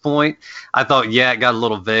till this point. I thought, it got a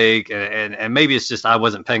little vague, and maybe it's just I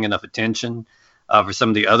wasn't paying enough attention for some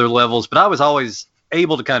of the other levels, but I was always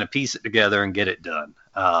able to kind of piece it together and get it done.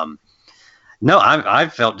 No, I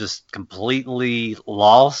felt just completely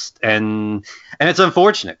lost, and it's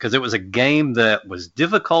unfortunate because it was a game that was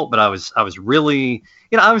difficult, but I was really,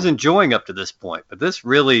 I was enjoying up to this point, but this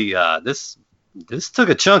really, this took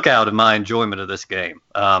a chunk out of my enjoyment of this game.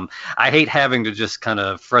 I hate having to just kind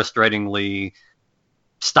of frustratingly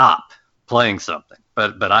stop playing something,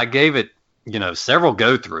 but I gave it, several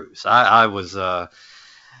go-throughs. I was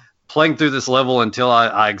playing through this level until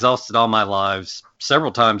I exhausted all my lives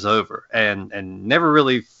several times over and never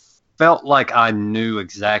really felt like I knew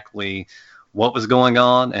exactly what was going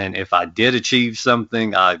on. And if I did achieve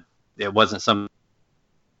something, it wasn't something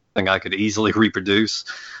I could easily reproduce.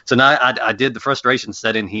 So now I did the frustration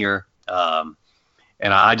set in here. And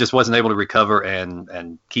I just wasn't able to recover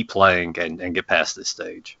and keep playing and get past this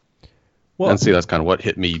stage. Well, and see, that's kind of what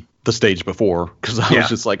hit me the stage before, because I was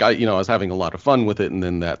just like, I was having a lot of fun with it, and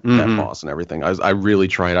then that boss and everything. I really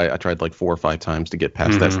tried. I tried like 4 or 5 times to get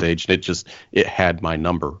past that stage, and it had my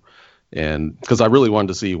number, and because I really wanted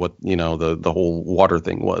to see what the whole water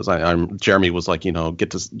thing was. Jeremy was like, get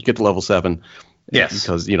to level 7, yes,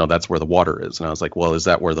 because that's where the water is, and I was like, well, is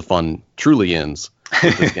that where the fun truly ends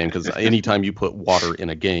with this game? Because anytime you put water in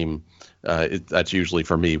a game, that's usually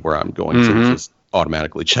for me where I'm going to just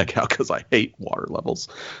automatically check out because I hate water levels.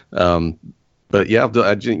 But yeah,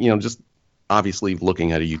 just obviously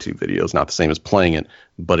looking at a YouTube video is not the same as playing it,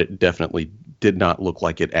 but it definitely did not look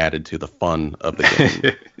like it added to the fun of the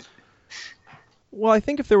game. Well, I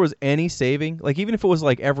think if there was any saving, like even if it was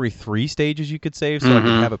like every 3 stages you could save, so I could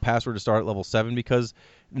have a password to start at level 7, because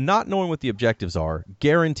not knowing what the objectives are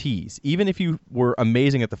guarantees, even if you were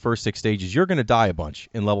amazing at the first 6 stages, you're going to die a bunch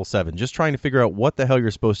in level 7, just trying to figure out what the hell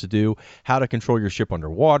you're supposed to do, how to control your ship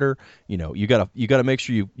underwater. You gotta make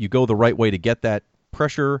sure you go the right way to get that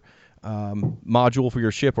pressure module for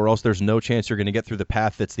your ship, or else there's no chance you're going to get through the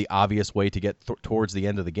path that's the obvious way to get towards the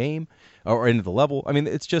end of the game or into the level. I mean,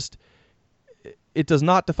 it's just... It does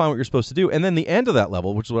not define what you're supposed to do. And then the end of that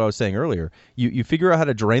level, which is what I was saying earlier, you figure out how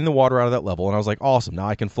to drain the water out of that level, and I was like, awesome, now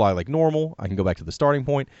I can fly like normal, I can go back to the starting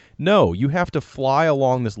point. No, you have to fly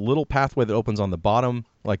along this little pathway that opens on the bottom,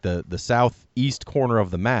 like the southeast corner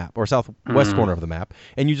of the map, or southwest corner of the map,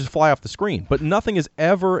 and you just fly off the screen. But nothing is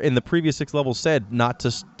ever in the previous 6 levels said not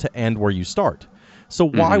to end where you start. So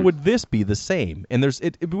why would this be the same? And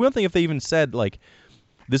it'd be one thing if they even said, like,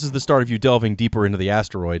 this is the start of you delving deeper into the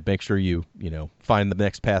asteroid. Make sure you find the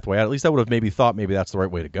next pathway out. At least I would have maybe thought maybe that's the right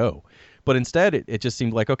way to go. But instead, it just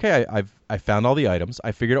seemed like, okay, I found all the items.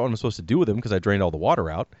 I figured out what I'm supposed to do with them because I drained all the water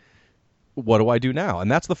out. What do I do now? And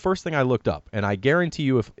that's the first thing I looked up. And I guarantee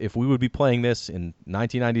you, if we would be playing this in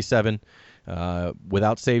 1997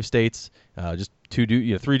 without save states, just 3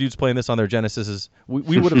 dudes playing this on their Genesises,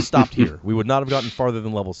 we would have stopped here. We would not have gotten farther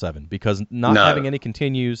than level 7 because having any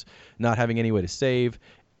continues, not having any way to save,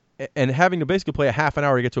 and having to basically play a half an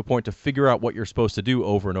hour to get to a point to figure out what you're supposed to do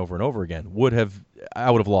over and over and over again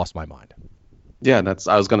I would have lost my mind. Yeah,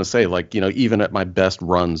 I was going to say, like, even at my best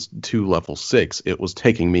runs to level 6, it was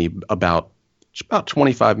taking me about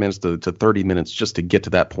 25 minutes to 30 minutes just to get to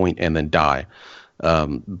that point and then die.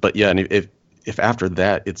 But yeah, and if after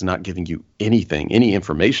that it's not giving you anything, any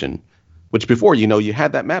information, which before, you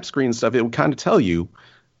had that map screen and stuff, it would kind of tell you.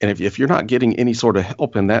 And if you're not getting any sort of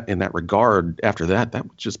help in that regard after that,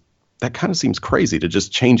 that kind of seems crazy to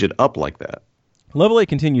just change it up like that. Level 8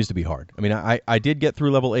 continues to be hard. I mean, I did get through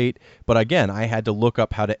level 8, but again, I had to look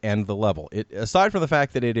up how to end the level. Aside from the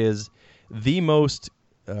fact that it is the most,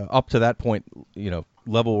 up to that point,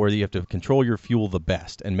 level where you have to control your fuel the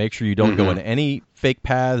best and make sure you don't go into any fake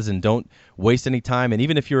paths and don't waste any time. And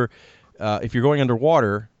even if you're going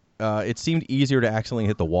underwater, it seemed easier to accidentally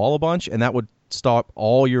hit the wall a bunch, and that would stop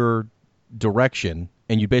all your direction,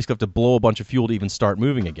 and you basically have to blow a bunch of fuel to even start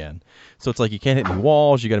moving again. So it's like you can't hit any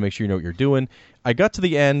walls. You got to make sure you know what you're doing. I got to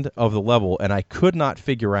the end of the level, and I could not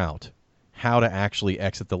figure out how to actually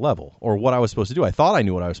exit the level or what I was supposed to do. I thought I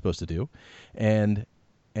knew what I was supposed to do, and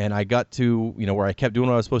I got to where I kept doing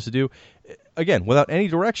what I was supposed to do. Again, without any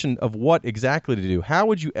direction of what exactly to do, how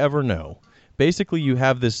would you ever know? Basically, you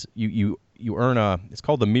have this you earn it's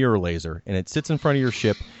called the mirror laser, and it sits in front of your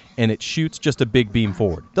ship, and it shoots just a big beam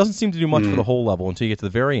forward. Doesn't seem to do much for the whole level until you get to the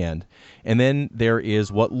very end. And then there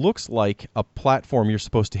is what looks like a platform you're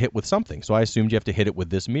supposed to hit with something. So I assumed you have to hit it with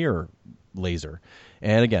this mirror laser.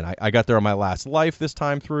 And again, I got there on my last life this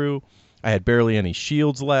time through. I had barely any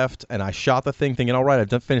shields left, and I shot the thing thinking, all right,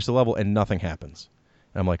 I've finished the level, and nothing happens.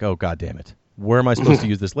 And I'm like, oh, God damn it. Where am I supposed to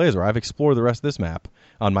use this laser? I've explored the rest of this map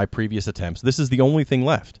on my previous attempts. This is the only thing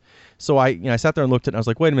left. So I sat there and looked at it, and I was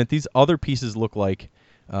like, wait a minute, these other pieces look like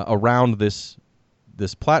around this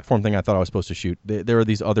platform thing I thought I was supposed to shoot. There are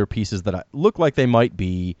these other pieces that look like they might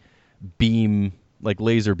be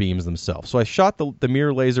laser beams themselves. So I shot the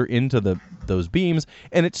mirror laser into those beams,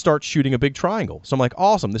 and it starts shooting a big triangle. So I'm like,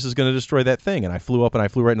 awesome, this is going to destroy that thing. And I flew up, and I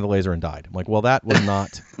flew right into the laser and died. I'm like, well, that was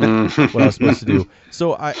not what I was supposed to do.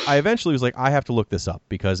 So I eventually was like, I have to look this up,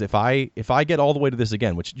 because if I get all the way to this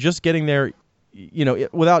again, which just getting there,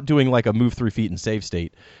 without doing like a move 3 feet and save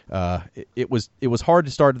state, it was hard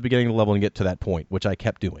to start at the beginning of the level and get to that point, which I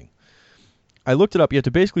kept doing. I looked it up. You have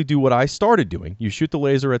to basically do what I started doing. You shoot the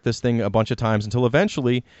laser at this thing a bunch of times until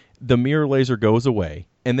eventually the mirror laser goes away,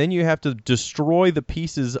 and then you have to destroy the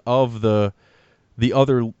pieces of the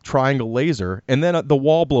other triangle laser, and then the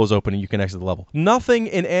wall blows open and you can exit the level. Nothing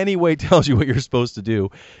in any way tells you what you're supposed to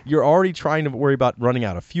do. You're already trying to worry about running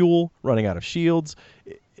out of fuel, running out of shields,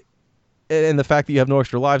 and the fact that you have no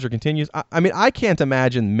extra lives or continues. I mean, I can't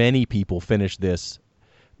imagine many people finish this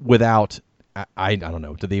without... I don't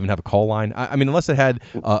know. Did they even have a call line? I mean, unless it had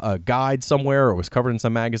a guide somewhere or was covered in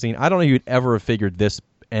some magazine, I don't know you'd ever have figured this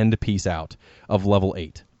end piece out of level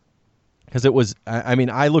 8. Because it was, I mean,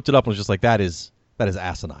 I looked it up and was just like, that is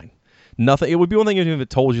asinine. Nothing. It would be one thing if it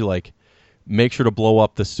told you, like, make sure to blow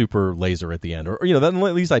up the super laser at the end. Or, then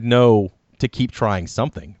at least I'd know to keep trying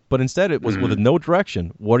something. But instead it was with no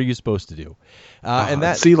direction. What are you supposed to do? And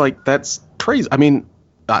that... See, like, that's crazy. I mean,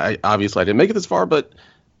 obviously I didn't make it this far, but...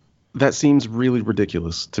 that seems really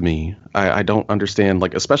ridiculous to me. I don't understand,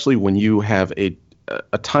 like, especially when you have a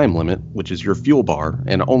time limit, which is your fuel bar,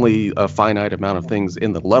 and only a finite amount of things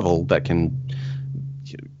in the level that can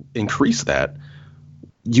increase that.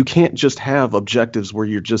 You can't just have objectives where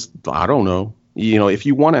you're just, I don't know. If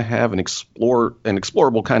you want to have an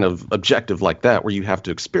explorable kind of objective like that, where you have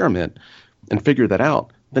to experiment and figure that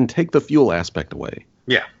out, then take the fuel aspect away.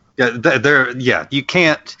 Yeah.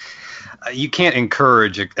 You can't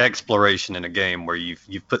encourage exploration in a game where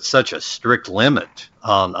you've put such a strict limit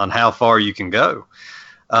on how far you can go.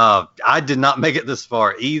 I did not make it this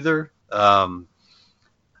far either.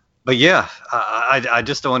 But yeah, I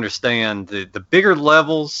just don't understand the bigger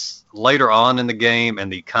levels later on in the game,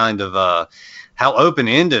 and the kind of how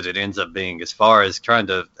open-ended it ends up being as far as trying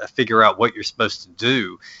to figure out what you're supposed to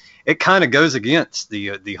do. It kind of goes against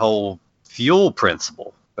the whole fuel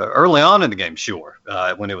principle. Early on in the game, sure.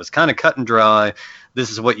 When it was kind of cut and dry, this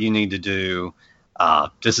is what you need to do.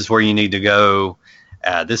 This is where you need to go.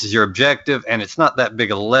 This is your objective, and it's not that big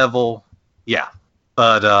a level. Yeah,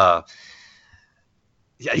 but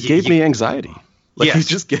it gave me anxiety. Like, yes, you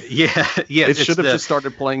just get, yeah. It should have just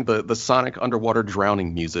started playing the Sonic underwater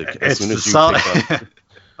drowning music as soon as you pick up.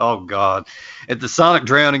 Oh God, it's the Sonic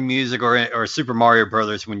drowning music, or Super Mario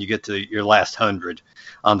Brothers when you get to your last 100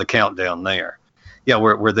 on the countdown there. Yeah,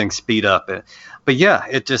 where things speed up. But yeah,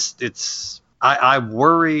 I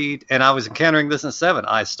worried, and I was encountering this in 7.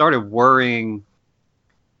 I started worrying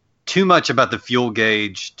too much about the fuel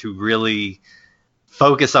gauge to really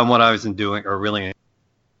focus on what I was doing or really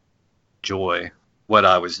enjoy what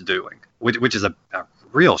I was doing, which is a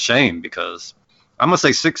real shame, because I'm going to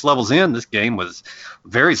say 6 levels in, this game was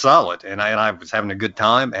very solid, and I was having a good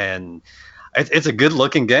time, and it's a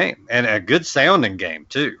good-looking game, and a good-sounding game,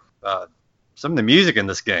 too. Some of the music in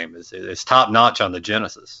this game is top-notch on the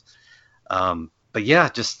Genesis. But yeah,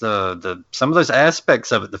 just the some of those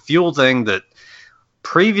aspects of it, the fuel thing that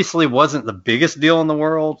previously wasn't the biggest deal in the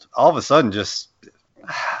world, all of a sudden just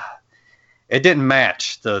it didn't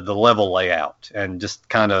match the level layout and just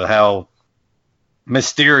kind of how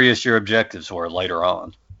mysterious your objectives were later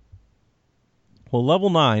on. Well, level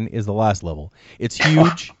 9 is the last level. It's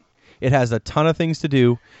huge. It has a ton of things to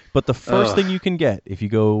do, but the first thing you can get, if you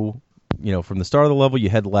go, from the start of the level, you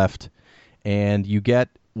head left, and you get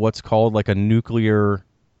what's called like a nuclear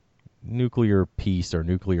piece or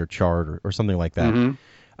nuclear chart or something like that.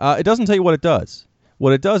 Mm-hmm. It doesn't tell you what it does.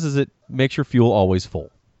 What it does is it makes your fuel always full.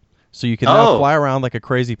 So you can now fly around like a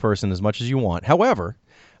crazy person as much as you want. However,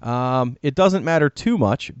 it doesn't matter too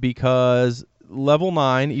much, because level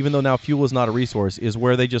 9, even though now fuel is not a resource, is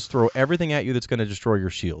where they just throw everything at you that's going to destroy your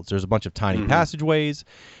shields. There's a bunch of tiny passageways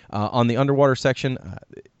on the underwater section.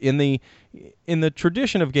 In the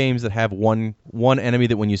tradition of games that have one enemy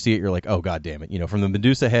that when you see it you're like, oh god damn it, from the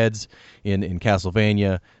Medusa heads in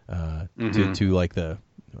Castlevania to like the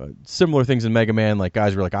similar things in Mega Man, like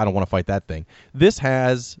guys were like, I don't want to fight that thing.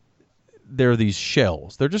 There are these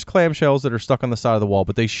shells. They're just clam shells that are stuck on the side of the wall,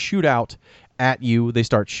 but they shoot out at you. They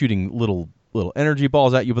start shooting little energy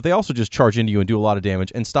balls at you, but they also just charge into you and do a lot of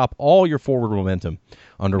damage and stop all your forward momentum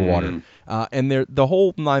underwater. And the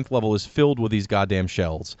whole 9th level is filled with these goddamn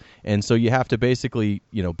shells. And so you have to basically,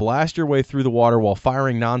 blast your way through the water while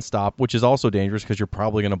firing nonstop, which is also dangerous because you're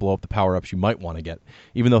probably going to blow up the power-ups you might want to get,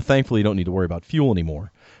 even though thankfully you don't need to worry about fuel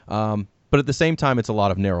anymore. But at the same time, it's a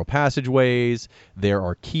lot of narrow passageways. There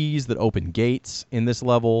are keys that open gates in this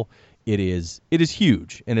level. It is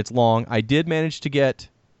huge, and it's long. I did manage to get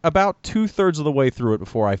about 2/3 of the way through it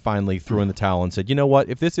before I finally threw in the towel and said, you know what,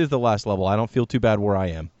 if this is the last level, I don't feel too bad where I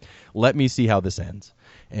am. Let me see how this ends.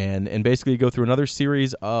 And basically go through another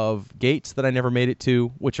series of gates that I never made it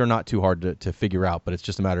to, which are not too hard to figure out, but it's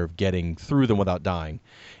just a matter of getting through them without dying.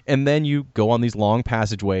 And then you go on these long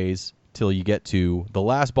passageways till you get to the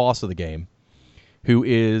last boss of the game, who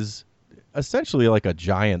is essentially like a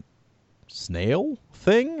giant snail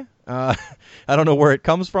thing. I don't know where it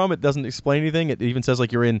comes from. It doesn't explain anything. It even says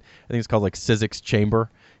like you're in, I think it's called like Sizzix Chamber,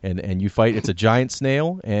 and you fight. It's a giant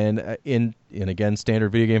snail, and in again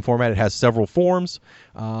standard video game format, it has several forms.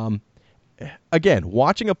 Again,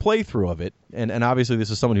 watching a playthrough of it, and obviously this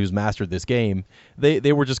is someone who's mastered this game,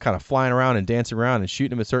 they were just kind of flying around and dancing around and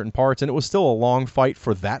shooting them at certain parts, and it was still a long fight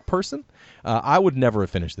for that person. I would never have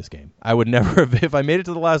finished this game. I would never have, if I made it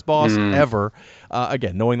to the last boss ever,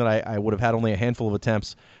 again, knowing that I would have had only a handful of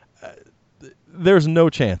attempts, there's no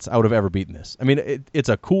chance I would have ever beaten this. I mean, it's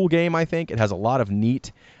a cool game, I think. It has a lot of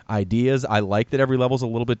neat ideas. I like that every level's a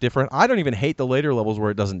little bit different. I don't even hate the later levels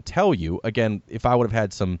where it doesn't tell you. Again, if I would have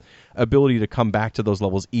had some ability to come back to those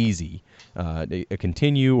levels easy, a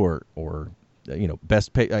continue or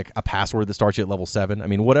best pay, like a password that starts you at level 7. I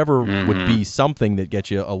mean, whatever would be something that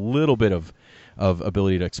gets you a little bit of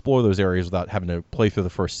ability to explore those areas without having to play through the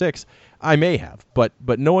first 6, I may have.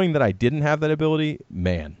 But knowing that I didn't have that ability,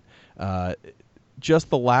 man,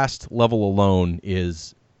 just the last level alone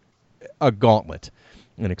is a gauntlet,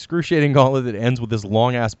 an excruciating gauntlet that ends with this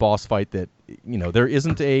long-ass boss fight that, there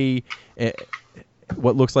isn't a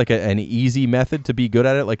what looks like an easy method to be good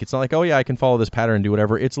at it. Like, it's not like, oh yeah, I can follow this pattern and do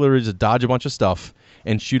whatever. It's literally just dodge a bunch of stuff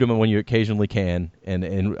and shoot them when you occasionally can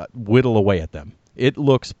and whittle away at them. It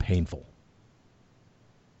looks painful.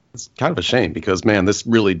 It's kind of a shame because, man, this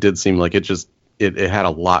really did seem like it had a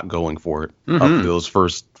lot going for it up to those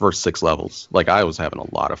first 6 levels. Like, I was having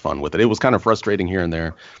a lot of fun with it. It was kind of frustrating here and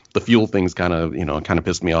there. The fuel things kind of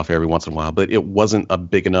pissed me off every once in a while, but it wasn't a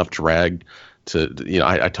big enough drag to,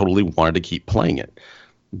 I totally wanted to keep playing it.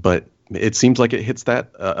 But it seems like it hits that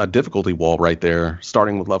a difficulty wall right there,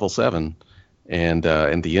 starting with level 7 and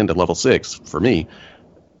the end of level 6 for me,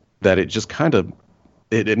 that it just kind of,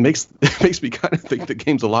 it makes me kind of think the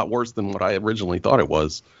game's a lot worse than what I originally thought it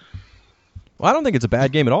was. Well, I don't think it's a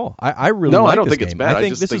bad game at all. I really like this game. No, I don't think it's bad. I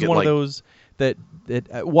think this is one of those that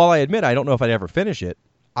while I admit I don't know if I'd ever finish it,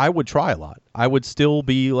 I would try a lot. I would still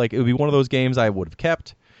be like, it would be one of those games I would have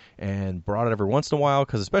kept and brought it every once in a while,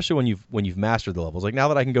 because especially when you've mastered the levels. Like, now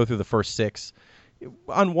that I can go through the first 6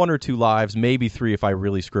 on 1 or 2 lives, maybe 3 if I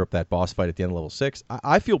really screw up that boss fight at the end of level 6,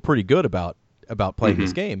 I feel pretty good about playing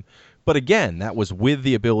this game. But again, that was with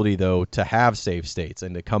the ability, though, to have save states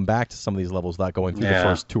and to come back to some of these levels without going through the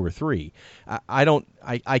first 2 or 3.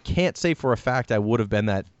 I can't say for a fact I would have been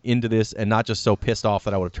that into this and not just so pissed off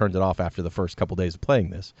that I would have turned it off after the first couple days of playing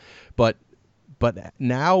this. But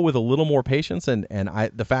now with a little more patience and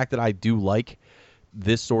the fact that I do like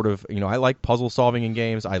this sort of, I like puzzle solving in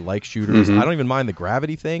games. I like shooters. I don't even mind the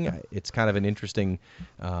gravity thing. It's kind of an interesting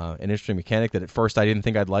mechanic that at first I didn't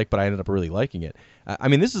think I'd like, but I ended up really liking it.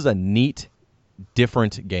 This is a neat,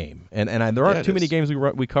 different game, and there aren't too many games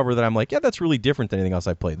we cover that I'm like, yeah, that's really different than anything else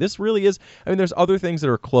I've played. This really is. There's other things that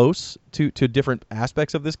are close to different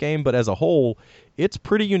aspects of this game, but as a whole, it's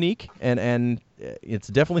pretty unique, and it's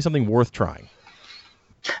definitely something worth trying.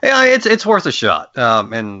 Yeah, it's worth a shot.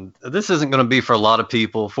 And this isn't going to be for a lot of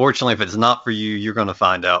people. Fortunately, if it's not for you, you're going to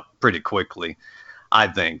find out pretty quickly, I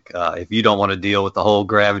think, if you don't want to deal with the whole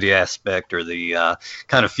gravity aspect or the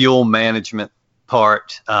kind of fuel management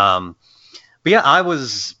part. But yeah, I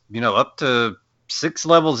was, up to 6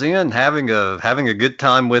 levels in, having a good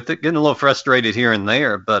time with it, getting a little frustrated here and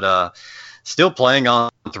there, but still playing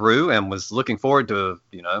on through and was looking forward to,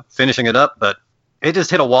 finishing it up. But it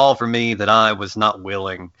just hit a wall for me that I was not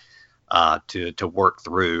willing to work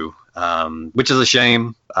through, which is a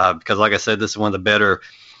shame because, like I said, this is one of the better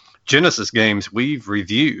Genesis games we've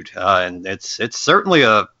reviewed, and it's certainly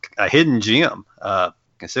a hidden gem,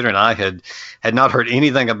 considering I had not heard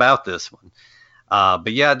anything about this one.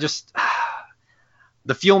 But yeah, just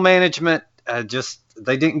the fuel management,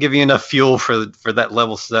 they didn't give you enough fuel for that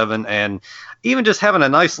level 7, and even just having a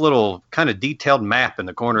nice little kind of detailed map in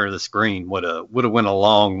the corner of the screen would have went a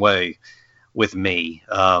long way with me.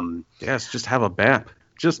 Yes, just have a map.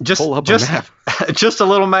 Just pull up a map. Just a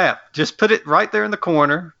little map. Just put it right there in the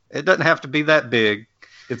corner. It doesn't have to be that big.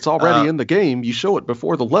 It's already in the game. You show it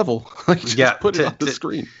before the level. Just put it on the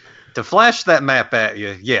screen. To flash that map at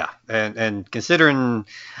you, yeah. And considering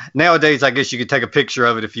nowadays, I guess you could take a picture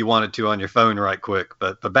of it if you wanted to on your phone right quick.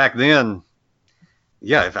 But back then,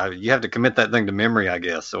 yeah, you have to commit that thing to memory, I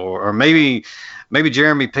guess. Or maybe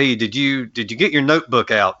Jeremy P., did you get your notebook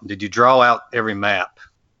out? Did you draw out every map?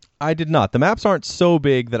 I did not. The maps aren't so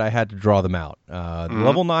big that I had to draw them out.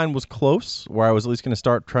 Level 9 was close, where I was at least going to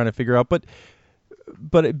start trying to figure out.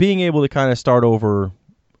 But being able to kind of start over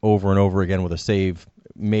and over again with a save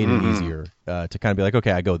made it easier to kind of be like,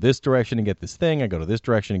 okay, I go this direction and get this thing. I go to this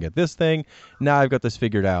direction and get this thing. Now I've got this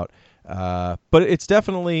figured out. But it's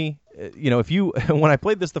definitely, when I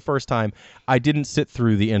played this the first time, I didn't sit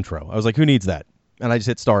through the intro. I was like, who needs that? And I just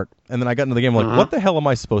hit start. And then I got into the game like, what the hell am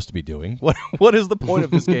I supposed to be doing? What is the point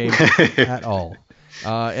of this game at all?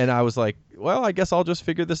 And I was like, well, I guess I'll just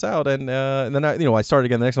figure this out. And then I started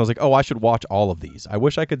again the next one. I was like, oh, I should watch all of these. I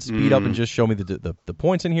wish I could speed up and just show me the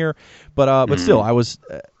points in here. But still, I was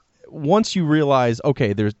once you realize,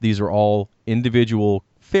 okay, these are all individual,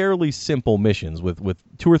 fairly simple missions with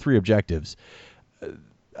 2 or 3 objectives.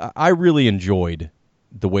 I really enjoyed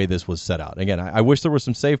the way this was set out. Again, I wish there was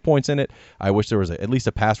some save points in it. I wish there was at least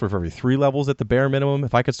a password for every 3 levels at the bare minimum.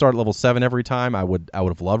 If I could start at level 7 every time, I would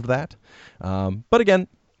have loved that. But again,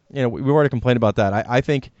 we've already complained about that. I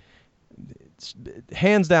think,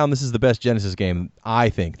 hands down, this is the best Genesis game I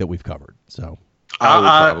think that we've covered. So I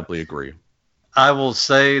would probably agree. I will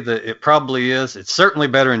say that it probably is. It's certainly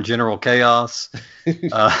better in General Chaos.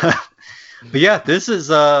 But yeah, this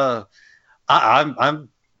is. I'm.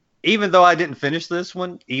 Even though I didn't finish this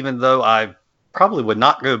one, even though I probably would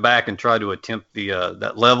not go back and try to attempt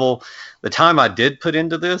that level, the time I did put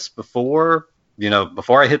into this before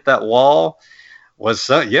I hit that wall was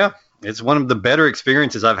it's one of the better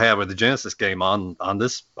experiences I've had with the Genesis game on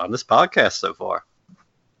this podcast so far.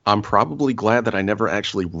 I'm probably glad that I never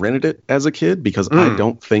actually rented it as a kid because I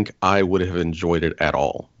don't think I would have enjoyed it at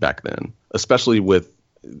all back then, especially with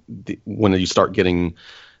when you start getting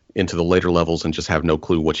into the later levels and just have no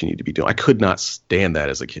clue what you need to be doing. I could not stand that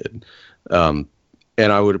as a kid. And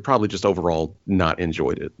I would have probably just overall not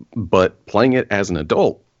enjoyed it. But playing it as an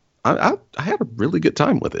adult, I had a really good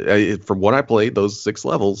time with it. From what I played, those 6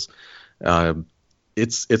 levels,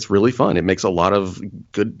 it's really fun. It makes a lot of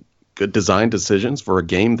good design decisions for a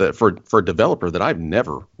game that for a developer that I've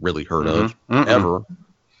never really heard of ever.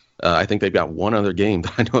 I think they've got one other game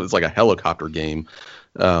that I know it's like a helicopter game.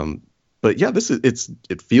 But yeah,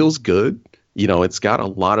 it feels good. It's got a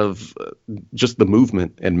lot of just the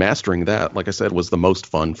movement and mastering that, like I said, was the most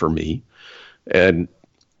fun for me. And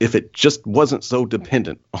if it just wasn't so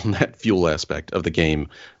dependent on that fuel aspect of the game,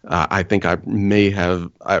 I think I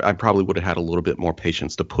probably would have had a little bit more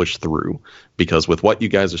patience to push through, because with what you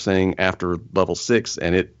guys are saying after level 6,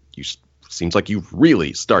 and seems like you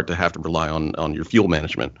really start to have to rely on your fuel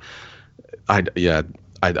management.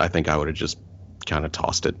 I think I would have just kind of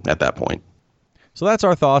tossed it at that point. So that's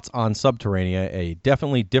our thoughts on Subterranea, a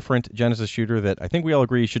definitely different Genesis shooter that I think we all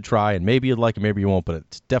agree you should try, and maybe you'd like it, maybe you won't, but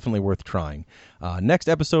it's definitely worth trying. Next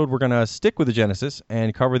episode, we're going to stick with the Genesis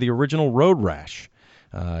and cover the original Road Rash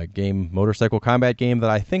motorcycle combat game that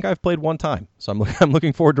I think I've played one time. So I'm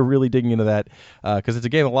looking forward to really digging into that because it's a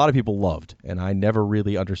game a lot of people loved, and I never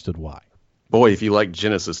really understood why. Boy, if you like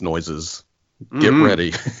Genesis noises, get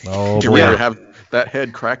ready. Oh, get ready to have that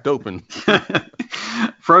head cracked open.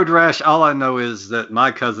 Road Rash, all I know is that my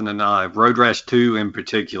cousin and I, Road Rash 2 in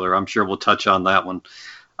particular, I'm sure we'll touch on that one,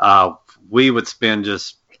 we would spend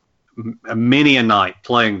just many a night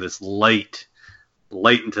playing this late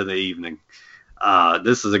into the evening.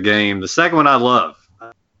 This is a game, the second one I loved.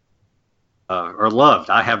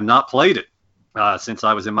 I have not played it since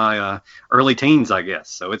I was in my early teens, I guess.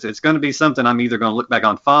 So it's going to be something I'm either going to look back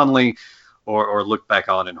on fondly or look back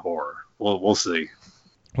on in horror. We'll see.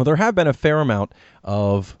 Well, there have been a fair amount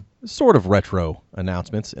of sort of retro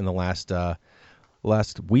announcements in the last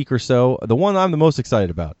week or so. The one I'm the most excited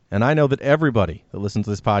about, and I know that everybody that listens to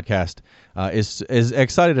this podcast is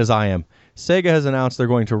excited as I am. Sega has announced they're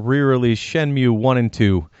going to re-release Shenmue 1 and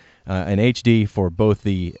 2 in HD for both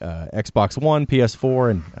the Xbox One,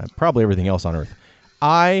 PS4, and probably everything else on Earth.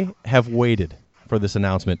 I have waited for this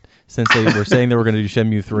announcement since they were saying they were going to do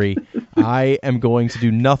Shenmue 3. I am going to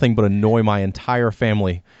do nothing but annoy my entire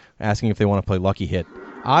family asking if they want to play Lucky Hit.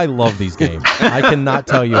 I love these games. I cannot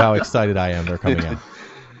tell you how excited I am they're coming out.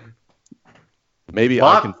 Maybe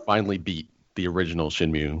I can finally beat the original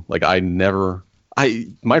Shenmue. Like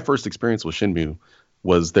my first experience with Shenmue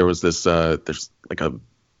was there's like a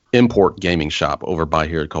import gaming shop over by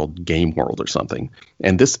here called Game World or something.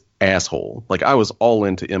 And this asshole, like I was all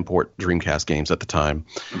into import Dreamcast games at the time.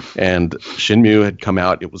 And Shenmue had come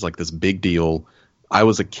out. It was like this big deal. I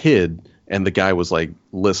was a kid and the guy was like,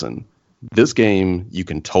 listen, this game you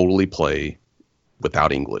can totally play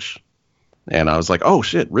without English. And I was like, oh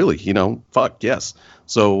shit, really? Fuck yes.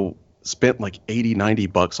 So spent like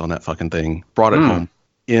 $80-$90 on that fucking thing, brought it home.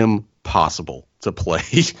 Impossible to play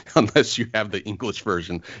unless you have the English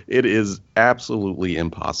version. It is absolutely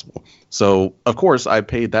impossible. So of course I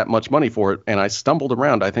paid that much money for it, and I stumbled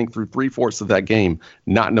around, I think, through 3/4 of that game,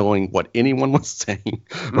 not knowing what anyone was saying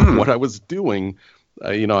or what I was doing.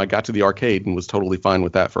 I got to the arcade and was totally fine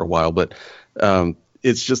with that for a while, but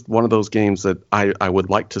it's just one of those games that I would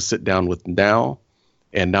like to sit down with now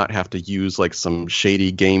and not have to use like some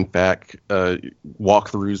shady GameFAQ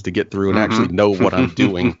walkthroughs to get through and actually know what I'm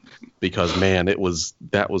doing, because man, that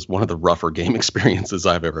was one of the rougher game experiences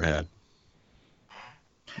I've ever had.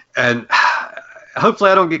 And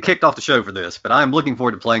hopefully I don't get kicked off the show for this, but I'm looking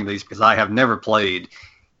forward to playing these because I have never played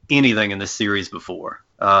anything in this series before.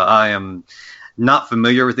 I am not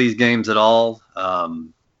familiar with these games at all.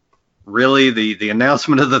 Really, the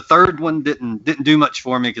announcement of the third one didn't do much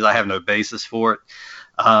for me because I have no basis for it.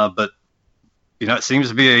 But it seems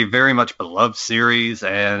to be a very much beloved series,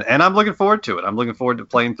 and I'm looking forward to it. I'm looking forward to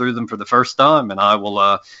playing through them for the first time, and I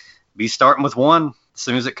will be starting with one as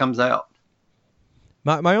soon as it comes out.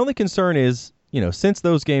 My only concern is, since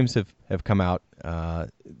those games have come out,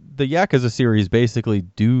 the Yakuza series basically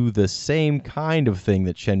do the same kind of thing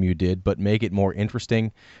that Shenmue did, but make it more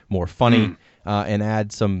interesting, more funny, and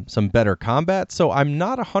add some better combat. So I'm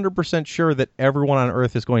not 100% sure that everyone on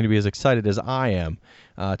Earth is going to be as excited as I am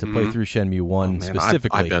to play through Shenmue 1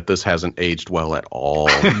 specifically. I bet this hasn't aged well at all.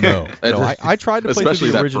 No, I tried to play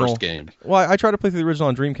through the original. First game. Well, I tried to play through the original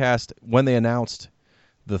on Dreamcast when they announced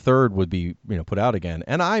the third would be put out again,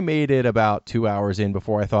 and I made it about 2 hours in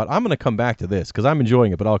before I thought I'm going to come back to this because I'm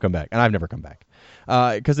enjoying it, but I'll come back, and I've never come back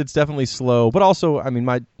because it's definitely slow. But also,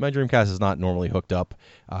 my Dreamcast is not normally hooked up,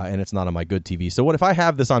 and it's not on my good TV. So what if I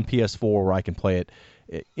have this on PS4 where I can play it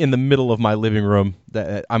in the middle of my living room?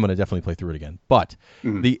 That I'm going to definitely play through it again. But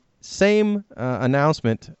the same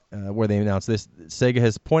announcement where they announced this, Sega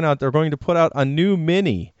has pointed out they're going to put out a new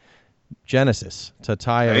mini Genesis to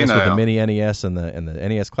tie in with the mini NES and the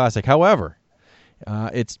NES Classic. However,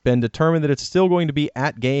 it's been determined that it's still going to be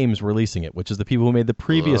At Games releasing it, which is the people who made the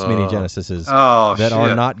previous mini Genesises that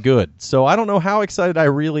are not good. So I don't know how excited I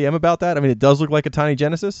really am about that. It does look like a tiny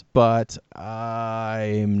Genesis, but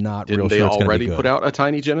I'm not real sure it's going to be good. Didn't they already put out a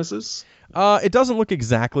tiny Genesis? It doesn't look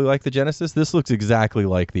exactly like the Genesis. This looks exactly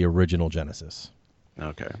like the original Genesis.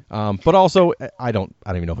 Okay. But also, I don't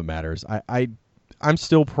even know if it matters. I'm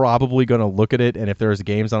still probably going to look at it, and if there's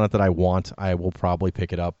games on it that I want, I will probably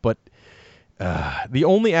pick it up. But the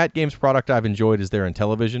only At Games product I've enjoyed is their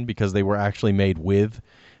Intellivision, because they were actually made with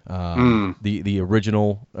the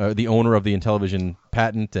original, the owner of the Intellivision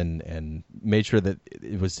patent, and made sure that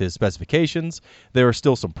it was his specifications. There are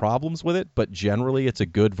still some problems with it, but generally it's a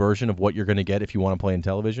good version of what you're going to get if you want to play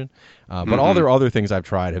Intellivision. But all their other things I've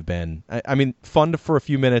tried have been, I mean, fun for a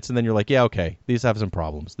few minutes, and then you're like, yeah, okay, these have some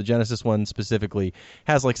problems. The Genesis one specifically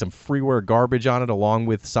has like some freeware garbage on it, along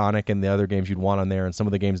with Sonic and the other games you'd want on there, and some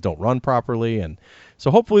of the games don't run properly. And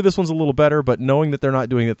so hopefully this one's a little better, but knowing that they're not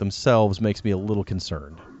doing it themselves makes me a little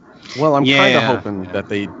concerned. Well, I'm kind of hoping that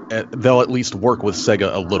they'll at least work with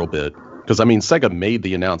Sega a little bit, because I mean, Sega made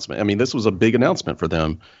the announcement. I mean, this was a big announcement for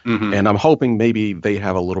them, and I'm hoping maybe they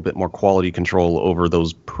have a little bit more quality control over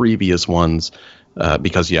those previous ones,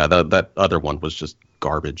 because that other one was just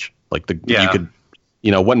garbage. Like you could,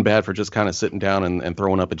 wasn't bad for just kind of sitting down and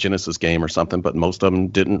throwing up a Genesis game or something, but most of them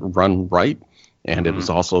didn't run right, and it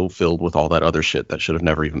was also filled with all that other shit that should have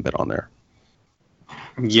never even been on there.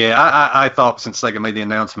 Yeah, I thought since Sega made the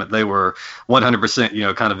announcement, they were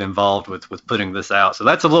 100%, kind of involved with putting this out. So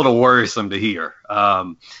that's a little worrisome to hear.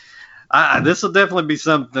 This will definitely be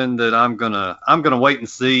something that I'm gonna wait and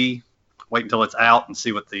see, wait until it's out and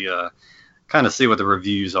see what the see what the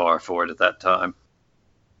reviews are for it at that time.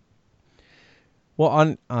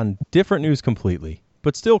 Well, on different news completely,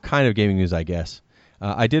 but still kind of gaming news, I guess.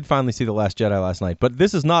 I did finally see The Last Jedi last night, but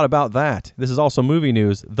this is not about that. This is also movie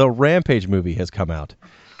news. The Rampage movie has come out,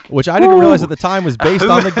 which I didn't realize at the time was based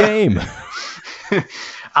on the game.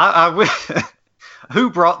 Who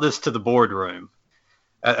brought this to the boardroom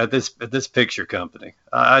at this picture company?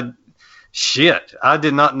 I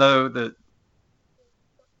did not know that.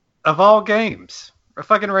 Of all games, a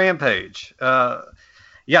fucking Rampage.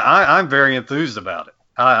 I'm very enthused about it.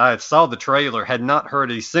 I saw the trailer, had not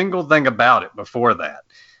heard a single thing about it before that.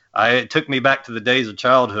 It took me back to the days of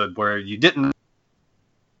childhood where you didn't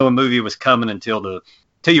know a movie was coming until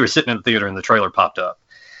you were sitting in the theater and the trailer popped up.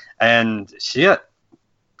 And shit.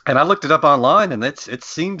 And I looked it up online, and it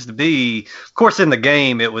seems to be, of course, in the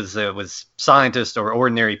game it was scientists or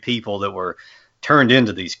ordinary people that were turned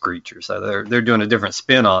into these creatures. So they're doing a different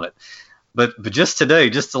spin on it. But just today,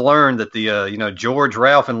 just to learn that the George,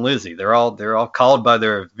 Ralph, and Lizzie, they're all called by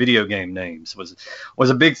their video game names was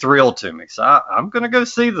a big thrill to me. So I'm gonna go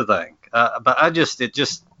see the thing. But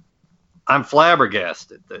I'm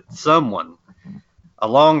flabbergasted that someone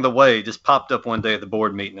along the way just popped up one day at the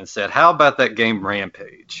board meeting and said, "How about that game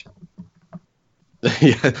Rampage?"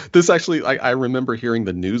 Yeah, this actually, I remember hearing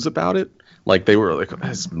the news about it. Like they were like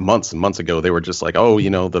months and months ago, they were just like, oh,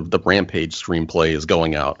 the Rampage screenplay is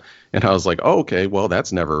going out. And I was like, oh, okay, well,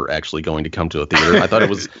 that's never actually going to come to a theater. I thought it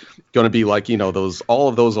was going to be like, all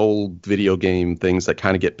of those old video game things that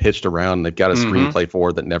kind of get pitched around and they've got a screenplay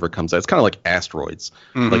for that never comes out. It's kind of like Asteroids.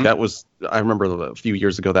 Like that was, I remember a few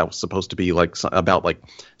years ago, that was supposed to be like about like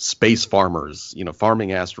space farmers,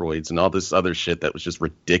 farming asteroids and all this other shit that was just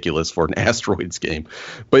ridiculous for an Asteroids game.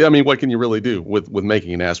 But I mean, what can you really do with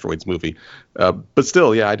making an Asteroids movie? But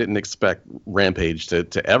still, I didn't expect Rampage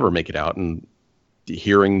to ever make it out. And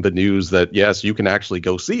hearing the news that, yes, you can actually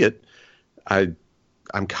go see it,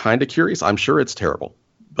 I'm kind of curious. I'm sure it's terrible.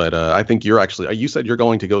 But I think you said you're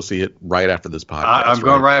going to go see it right after this podcast. I'm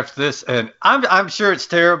going right after this. And I'm sure it's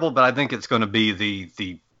terrible, but I think it's going to be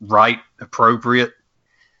the right, appropriate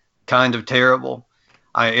kind of terrible.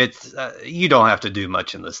 You don't have to do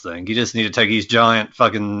much in this thing. You just need to take these giant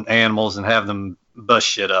fucking animals and have them bust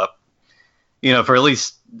shit up, for at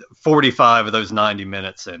least 45 of those 90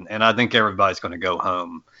 minutes. And I think everybody's going to go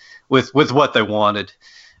home with what they wanted.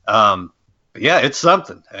 But yeah, it's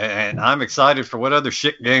something. And I'm excited for what other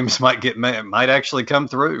shit games might actually come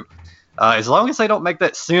through. As long as they don't make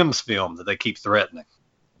that Sims film that they keep threatening.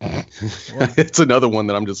 It's another one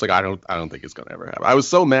that I'm just like, I don't think it's going to ever happen. I was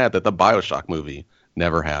so mad that the BioShock movie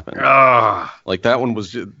never happened. Like that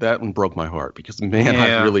one broke my heart because man,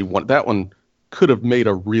 I really want that one. Could have made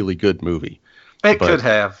a really good movie. It could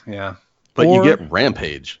have, yeah. But you get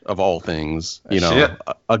Rampage, of all things,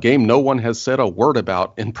 a game no one has said a word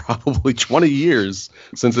about in probably 20 years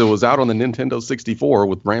since it was out on the Nintendo 64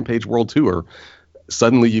 with Rampage World Tour.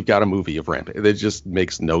 Suddenly you've got a movie of Rampage. It just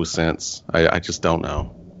makes no sense. I just don't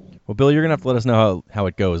know. Well, Bill, you're going to have to let us know how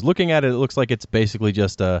it goes. Looking at it, it looks like it's basically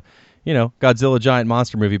just a Godzilla giant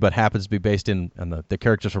monster movie, but happens to be based on the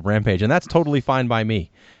characters from Rampage. And that's totally fine by me.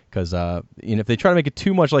 Because if they try to make it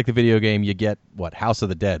too much like the video game, you get House of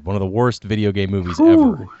the Dead, one of the worst video game movies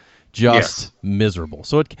ever, just miserable.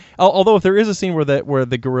 So although if there is a scene where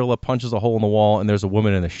the gorilla punches a hole in the wall and there's a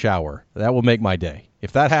woman in a shower, that will make my day.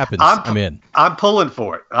 If that happens, I'm in. I'm pulling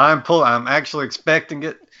for it. I'm actually expecting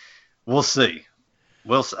it. We'll see.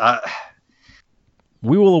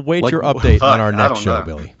 We will await your update on our next show,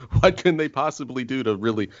 Billy. What can they possibly do to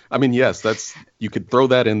really? I mean, yes, you could throw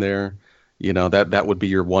that in there. That would be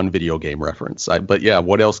your one video game reference. But yeah,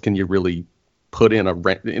 what else can you really put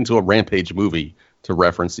into a Rampage movie to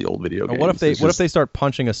reference the old video games? What if they start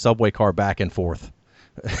punching a subway car back and forth?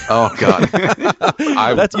 Oh God!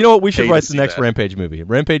 That's what we should write the next Rampage movie.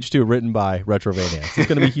 Rampage 2, written by Retrovaniacs. It's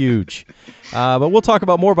going to be huge. But we'll talk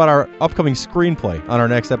more about our upcoming screenplay on our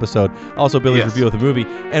next episode. Also, Billy's review of the movie,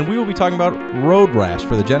 and we will be talking about Road Rash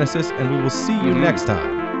for the Genesis. And we will see you next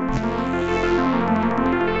time.